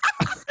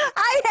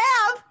 I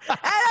have, and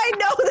I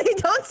know they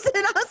don't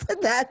pronounce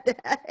it that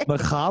way.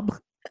 Macabre.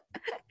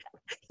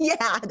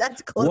 Yeah,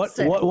 that's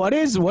closer. What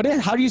is?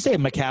 How do you say it?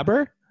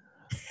 Macabre?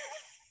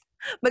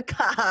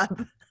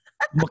 Macabre.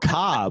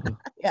 Macabre.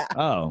 Yeah.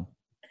 Oh.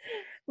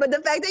 But the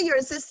fact that you're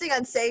insisting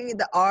on saying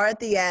the R at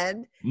the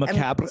end.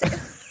 Macabre.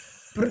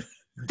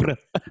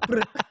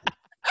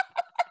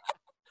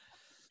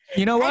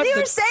 You know what? And you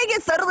were saying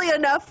it subtly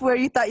enough where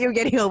you thought you were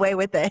getting away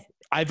with it.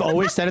 I've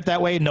always said it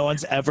that way. No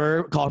one's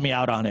ever called me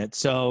out on it.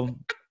 So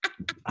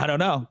I don't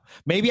know.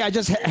 Maybe I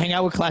just hang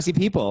out with classy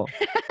people.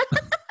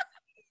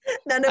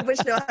 None of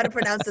which know how to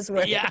pronounce this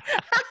word. Yeah.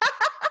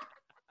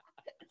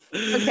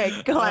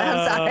 Okay, go on.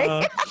 I'm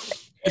sorry.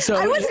 So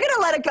I was going to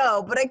let it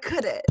go, but I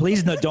couldn't.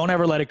 Please don't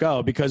ever let it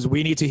go because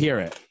we need to hear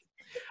it.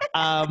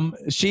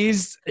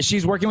 She's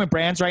working with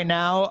brands right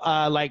now,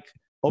 like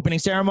Opening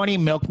Ceremony,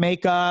 Milk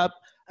Makeup,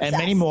 and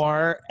many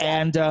more.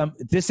 And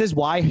this is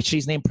why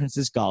she's named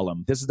Princess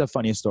Gollum. This is the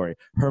funniest story.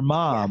 Her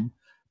mom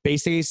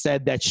basically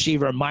said that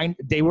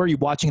they were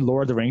watching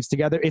Lord of the Rings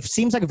together. It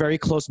seems like a very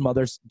close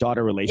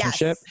mother-daughter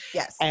relationship.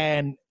 Yes.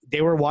 And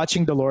they were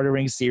watching the Lord of the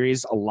Rings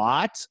series a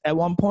lot at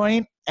one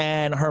point.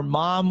 And her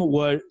mom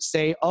would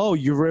say, "Oh,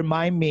 you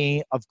remind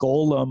me of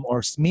Gollum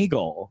or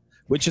Smeagol,"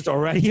 which is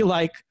already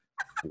like,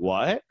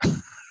 what?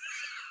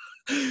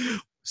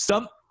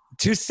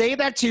 To say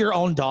that to your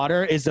own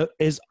daughter is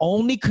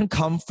only can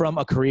come from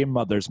a Korean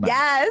mother's mouth.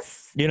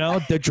 Yes. You know,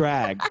 the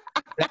drag,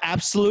 the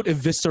absolute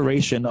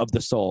evisceration of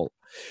the soul.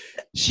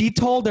 She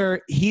told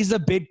her he's a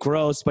bit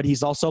gross, but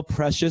he's also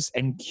precious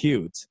and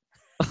cute.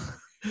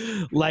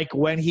 Like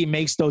when he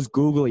makes those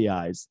googly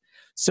eyes.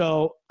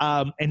 So,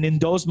 and in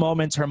those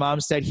moments, her mom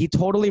said, "He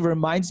totally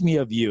reminds me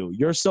of you.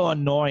 You're so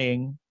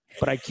annoying,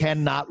 but I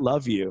cannot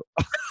love you."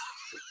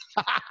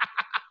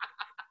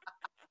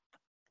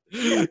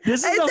 Is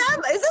this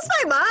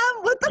my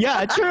mom? What the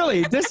Yeah, fuck?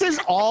 truly. This is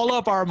all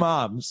of our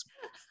moms.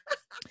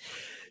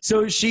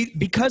 So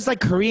because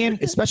like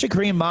especially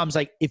Korean moms,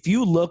 like if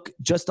you look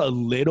just a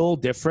little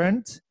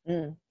different,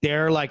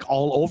 they're like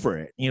all over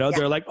it. You know,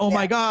 they're like, "Oh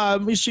my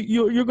God,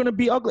 you're going to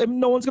be ugly.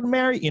 No one's going to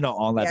marry," you know,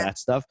 all that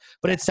stuff.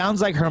 But it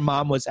sounds like her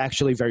mom was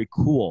actually very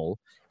cool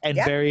and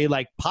very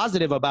like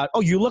positive about,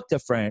 "Oh, you look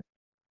different."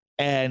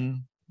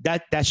 And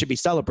that should be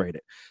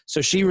celebrated.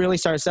 So she really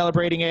started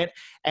celebrating it,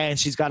 and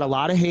she's got a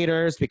lot of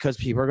haters because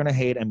people are going to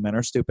hate and men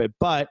are stupid.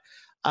 But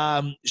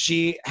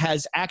she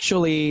has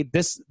actually,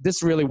 this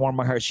really warmed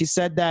my heart. She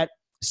said that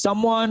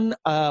someone,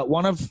 a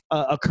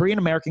Korean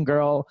American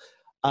girl,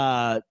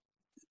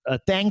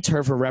 thanked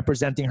her for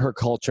representing her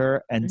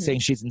culture and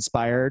saying she's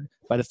inspired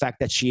by the fact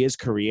that she is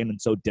Korean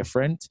and so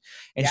different.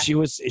 And she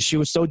was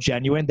so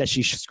genuine that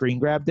she screen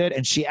grabbed it,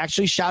 and she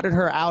actually shouted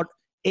her out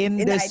in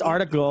this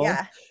article.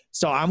 Yeah.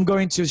 So I'm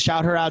going to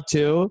shout her out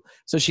too.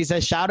 So she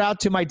says, "Shout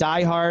out to my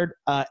diehard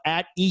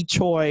at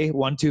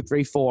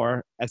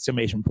eChoi1234 !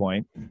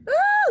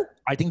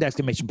 I think the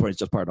exclamation point is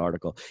just part of the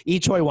article.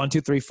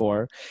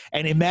 eChoi1234.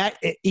 And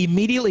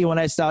immediately when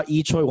I saw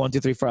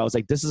eChoi1234, I was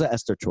like, this is an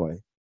Esther Choi.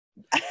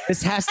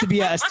 This has to be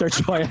an Esther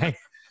Choi.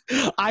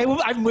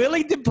 I'm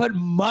willing to put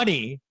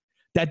money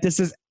that this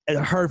is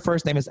her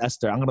first name is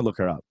Esther. I'm going to look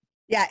her up.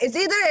 Yeah, it's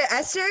either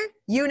Esther,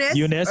 Eunice,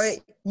 or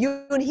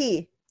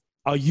Yoon-hee.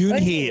 Oh,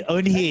 Yoon-hee.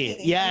 Eun-hee.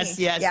 Yes,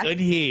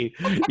 Eun-hee.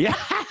 Yeah.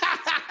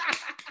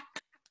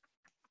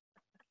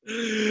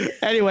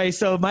 Anyway,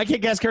 so my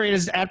kick-ass Korean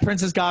is at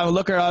Princess Gollum.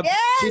 Look her up. Yes!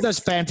 She does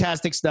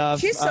fantastic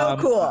stuff. She's so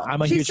cool.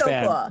 I'm a huge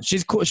fan. Cool.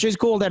 She's cool. She's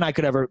cooler than I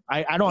could ever.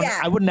 I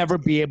would never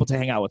be able to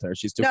hang out with her.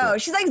 She's too cool. No,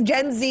 she's like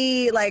Gen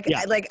Z. Like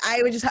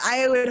I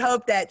would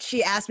hope that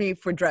she asked me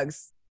for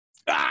drugs.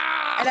 And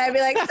I'd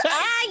be like, yeah.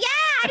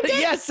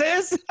 Yes,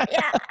 sis.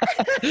 Yeah.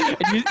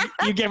 And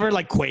you give her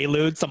like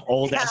Quaalude, some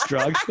old ass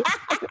drug.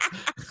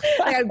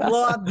 Like I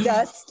blow up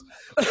dust.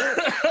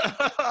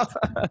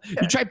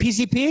 You try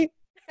PCP?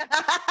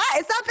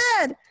 It's not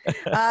bad.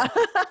 All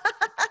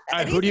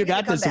right, who do you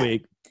got this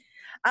week?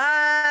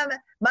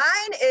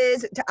 Mine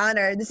is to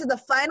honor. This is the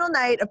final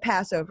night of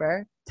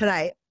Passover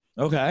tonight.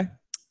 Okay.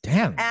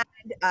 Damn. And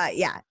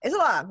yeah, it's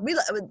long.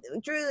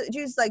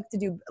 Jews like to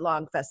do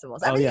long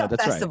festivals. Oh, yeah,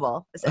 that's right.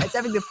 festival. It's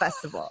every good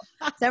festival.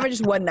 It's never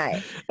just one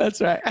night.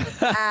 That's right.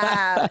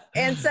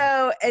 And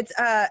so it's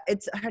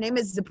her name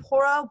is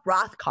Zipporah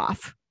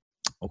Rothkopf.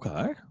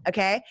 Okay.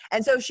 Okay,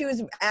 and so she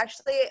was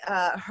actually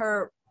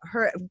her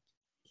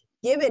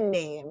given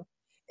name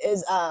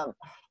is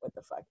what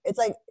the fuck? It's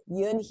like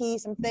Yunhee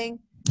something.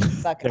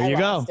 Fuck, there you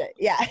go. It.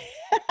 Yeah.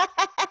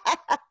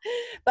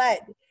 But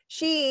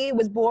she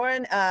was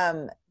born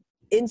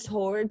in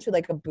Seoul to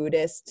like a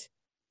Buddhist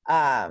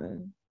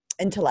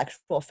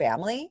intellectual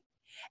family,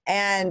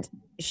 and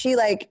she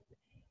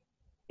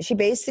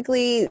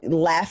basically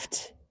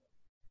left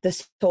the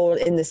Seoul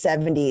in the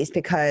 70s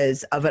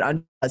because of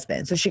an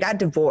husband. So she got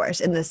divorced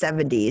in the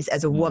 70s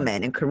as a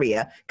woman in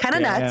Korea. Kind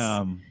of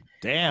nuts.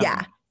 Damn.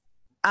 Yeah.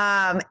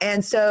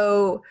 And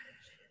so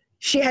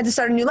she had to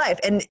start a new life.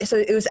 And so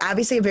it was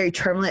obviously a very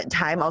turbulent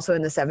time also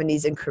in the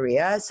 70s in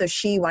Korea. So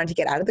she wanted to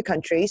get out of the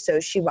country. So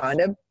she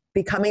wound up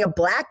becoming a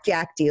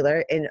blackjack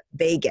dealer in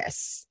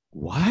Vegas.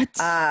 What?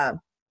 Yeah,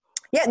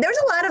 there's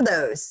a lot of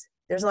those.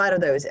 There's a lot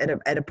of those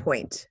at a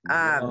point.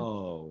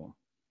 Oh.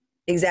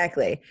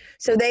 Exactly.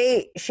 So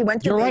she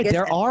went to You're Vegas.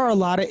 right. There are a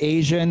lot of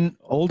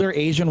older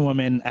Asian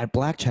women at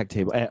blackjack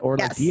table or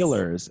like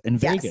dealers in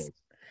Vegas.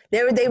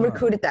 They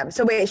recruited them.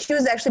 So wait, she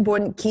was actually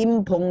born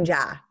Kim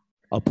Bong-ja.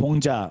 Oh,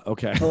 Pongja.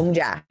 Okay.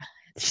 Bong-ja.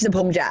 She's a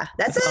Bong-ja.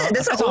 That's an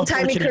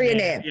old-timey Korean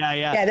name. Yeah,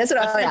 yeah.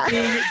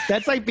 Yeah,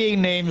 That's like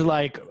being named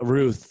like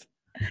Ruth.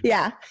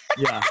 Yeah.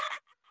 Yeah.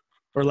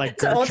 Or like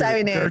It's an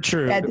old-timey name.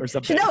 Gertrude or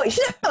something.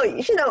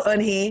 She know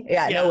Eunhee.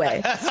 Yeah, no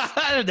way.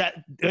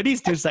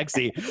 Eunhee's too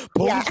sexy.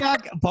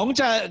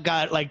 Pongja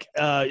got like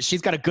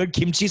she's got a good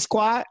kimchi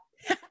squat.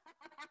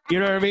 You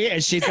know what I mean?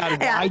 And she's got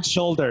wide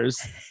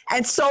shoulders.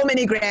 And so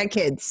many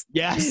grandkids.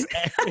 Yes.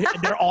 And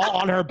they're all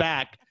on her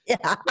back.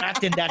 Yeah.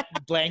 Wrapped in that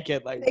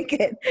blanket. Like she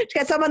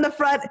got some on the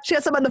front. She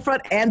got some on the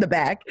front and the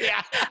back.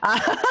 Yeah.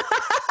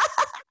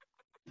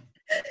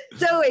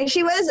 So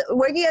she was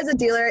working as a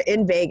dealer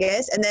in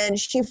Vegas, and then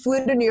she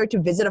flew to New York to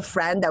visit a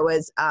friend that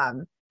was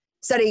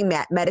studying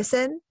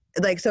medicine.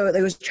 Like, so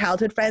it was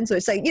childhood friends. So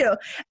it's like, you know,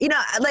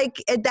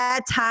 like at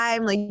that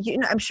time, like, you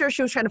know, I'm sure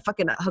she was trying to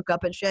fucking hook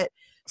up and shit.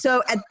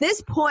 So at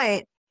this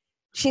point,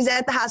 she's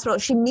at the hospital.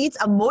 She meets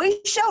a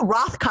Moshe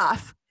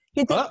Rothkopf.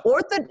 He's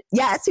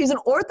an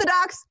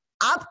Orthodox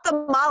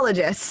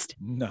ophthalmologist.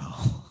 No.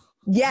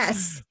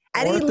 Yes.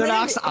 And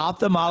Orthodox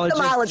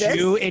ophthalmologist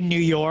Jew in New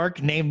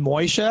York named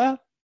Moishe?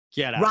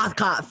 Get out.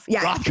 Rothkopf.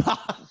 Yeah.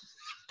 Rothkopf.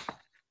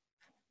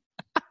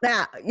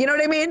 Now, you know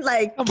what I mean?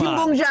 Like, Kim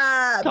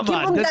Bong-ja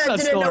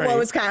didn't know what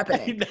was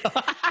happening.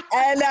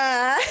 And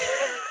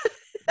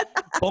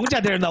Bong-ja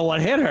didn't know what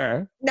hit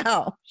her.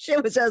 No. She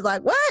was just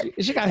like, what?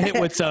 She got hit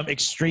with some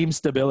extreme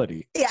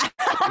stability. Yeah.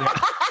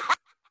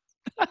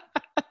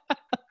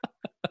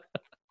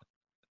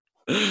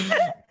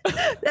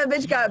 That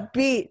bitch got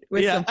beat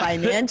with some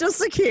financial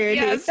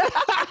security. Yes.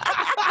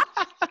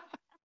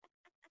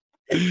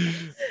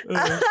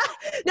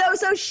 No,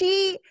 so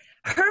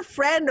her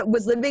friend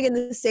was living in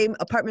the same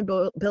apartment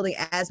building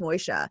as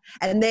Moishe,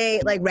 and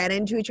they like ran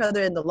into each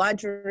other in the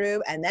laundry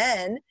room, and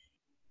then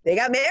they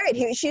got married.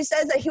 She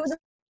says that he was the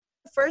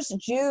first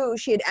Jew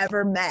she had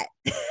ever met.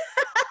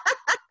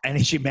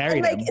 And she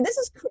married him. This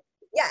is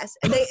yes.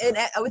 And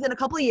within a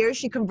couple of years,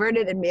 she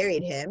converted and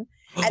married him.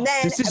 And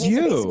then this is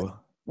you.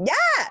 Yeah,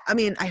 I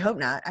mean, I hope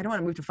not. I don't want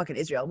to move to fucking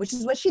Israel, which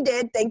is what she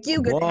did. Thank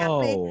you. Good to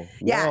have me.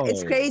 Yeah,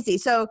 it's crazy.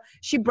 So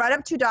she brought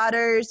up 2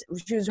 daughters.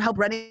 She was helped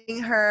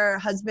running her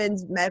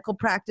husband's medical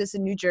practice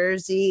in New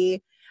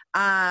Jersey.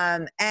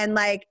 And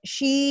like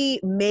she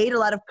made a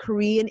lot of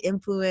Korean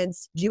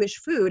influenced Jewish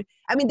food.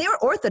 I mean, they were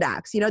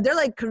Orthodox, you know, they're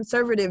like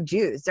conservative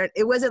Jews.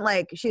 It wasn't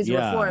like she's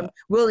reformed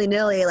willy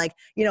nilly, like,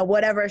 you know,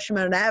 whatever,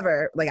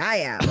 shmonever, like I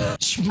am.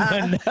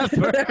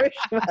 Shmonever.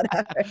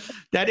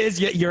 That is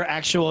your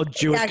actual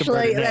Jewish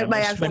actually, like my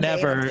actual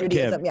name,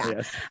 Judaism.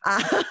 Yeah.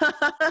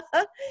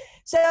 Yes.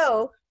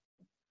 So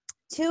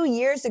 2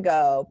 years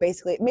ago,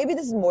 basically, maybe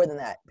this is more than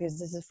that because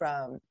this is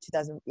from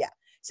 2000. Yeah.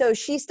 So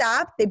she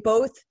stopped. They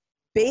both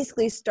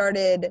basically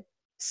started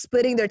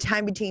splitting their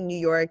time between New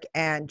York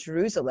and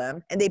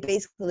Jerusalem, and they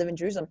basically live in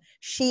Jerusalem.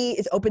 She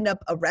has opened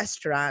up a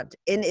restaurant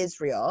in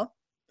Israel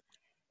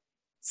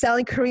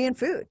selling Korean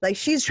food. Like,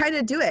 she's trying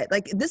to do it.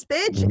 Like, this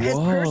bitch has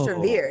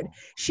persevered.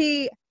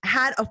 She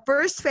had a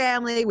first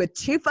family with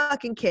 2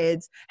 fucking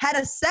kids, had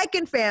a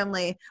second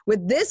family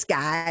with this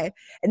guy,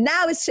 and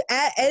now is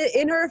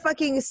in her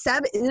fucking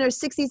in her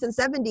 60s and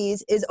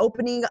 70s is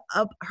opening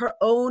up her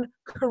own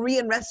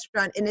Korean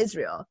restaurant in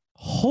Israel.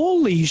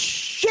 Holy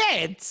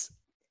shit!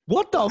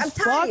 What the fuck?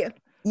 Telling you.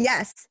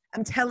 Yes,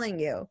 I'm telling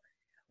you.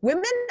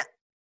 Women,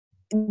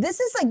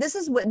 this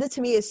is what this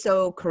to me is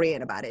so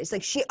Korean about it. It's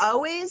like she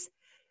always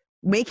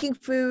making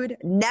food,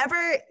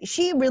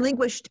 she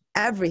relinquished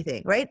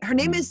everything, right? Her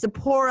name is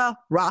Zipporah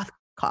Rothkopf.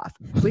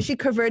 Tereshkov. When she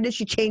converted,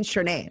 she changed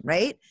her name,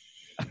 right?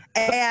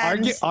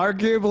 And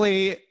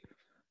Arguably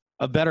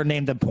a better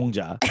name than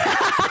Pongja.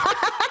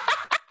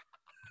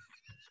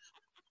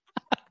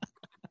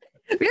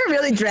 We're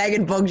really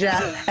dragging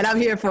Pongja, and I'm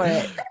here for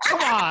it. Come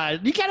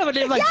on. You can't have a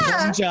name like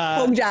Pongja.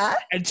 Pongja.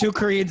 And two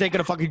Koreans ain't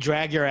gonna fucking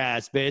drag your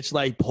ass, bitch.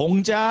 Like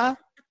Pongja.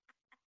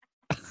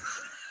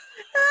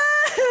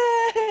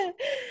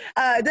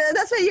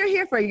 That's what you're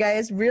here for, you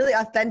guys. Really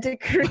authentic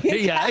Korean.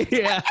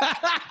 Yeah.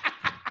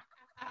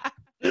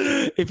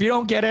 If you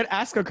don't get it,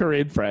 ask a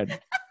Korean friend.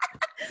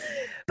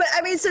 But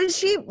I mean, so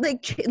she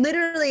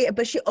literally,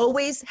 but she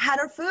always had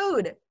her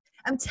food.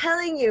 I'm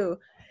telling you,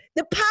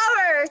 the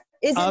power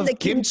is in the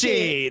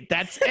kimchi.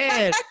 That's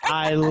it.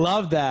 I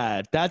love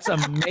that. That's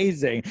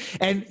amazing.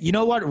 And you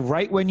know what?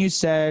 Right when you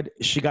said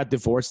she got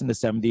divorced in the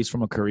 70s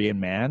from a Korean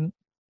man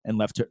and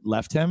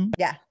left him.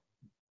 Yeah.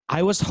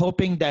 I was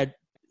hoping that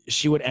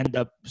she would end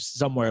up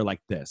somewhere like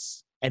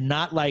this and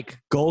not like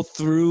go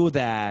through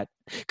that.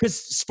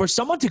 Because for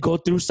someone to go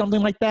through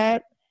something like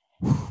that,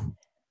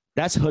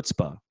 that's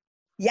chutzpah.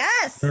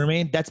 Yes. You know what I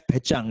mean? That's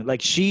pechang.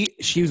 Like she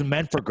was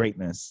meant for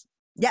greatness.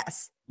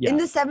 Yes. Yeah. In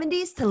the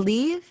 70s, to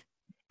leave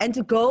and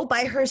to go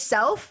by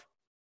herself.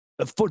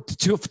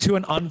 To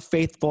an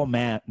unfaithful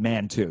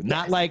man too. Yes.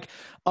 Not like,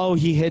 oh,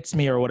 he hits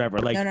me or whatever.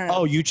 Like, no.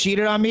 Oh, you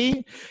cheated on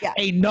me? Yeah.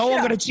 Hey, no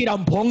one gonna cheat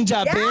on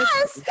Pongja,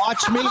 bitch.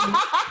 Watch me.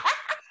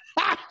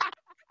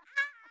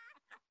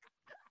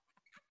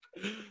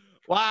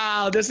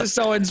 Wow, this is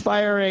so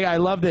inspiring. I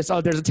love this.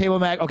 Oh, there's a table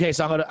mag. Okay,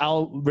 so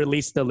I'll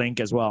release the link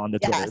as well on the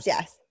Twitter.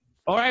 Yes.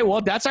 All right, well,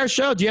 that's our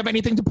show. Do you have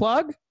anything to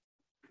plug?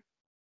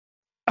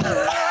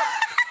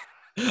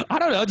 I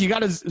don't know. Do you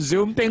got a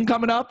Zoom thing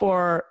coming up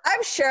or?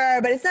 I'm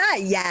sure, but it's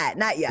not yet.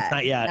 Not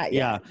yet.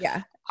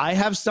 Yeah. I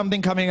have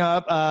something coming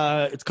up.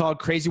 It's called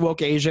Crazy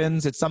Woke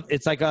Asians.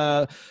 It's like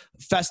a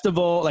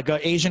festival, like an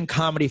Asian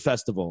comedy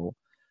festival.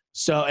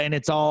 So, and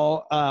it's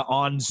all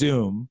on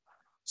Zoom.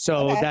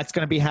 So that's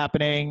going to be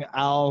happening.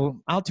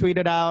 I'll tweet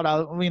it out.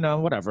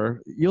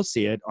 Whatever. You'll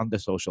see it on the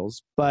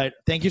socials. But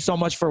thank you so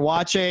much for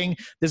watching.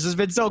 This has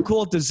been so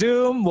cool to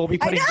Zoom. We'll be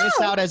putting this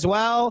out as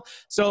well.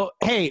 So,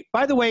 hey,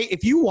 by the way,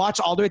 if you watch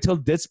all the way till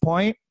this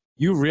point,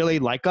 you really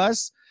like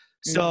us.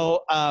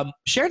 So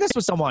share this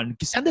with someone.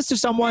 Send this to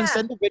someone. Yeah.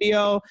 Send the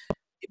video.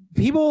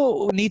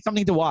 People need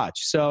something to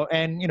watch. So,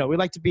 and, we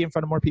like to be in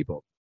front of more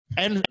people.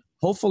 And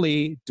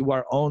hopefully do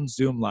our own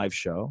Zoom live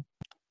show.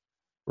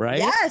 Right?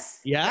 Yes.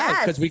 Yeah,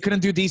 because we couldn't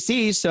do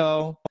DC,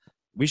 so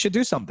we should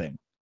do something.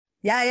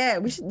 Yeah,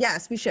 we should.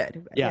 Yes, we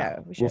should. Yeah,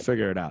 we should. We'll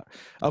figure it out.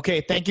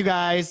 Okay, thank you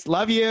guys.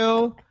 Love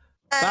you.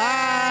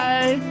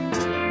 Bye.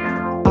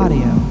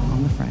 Audio.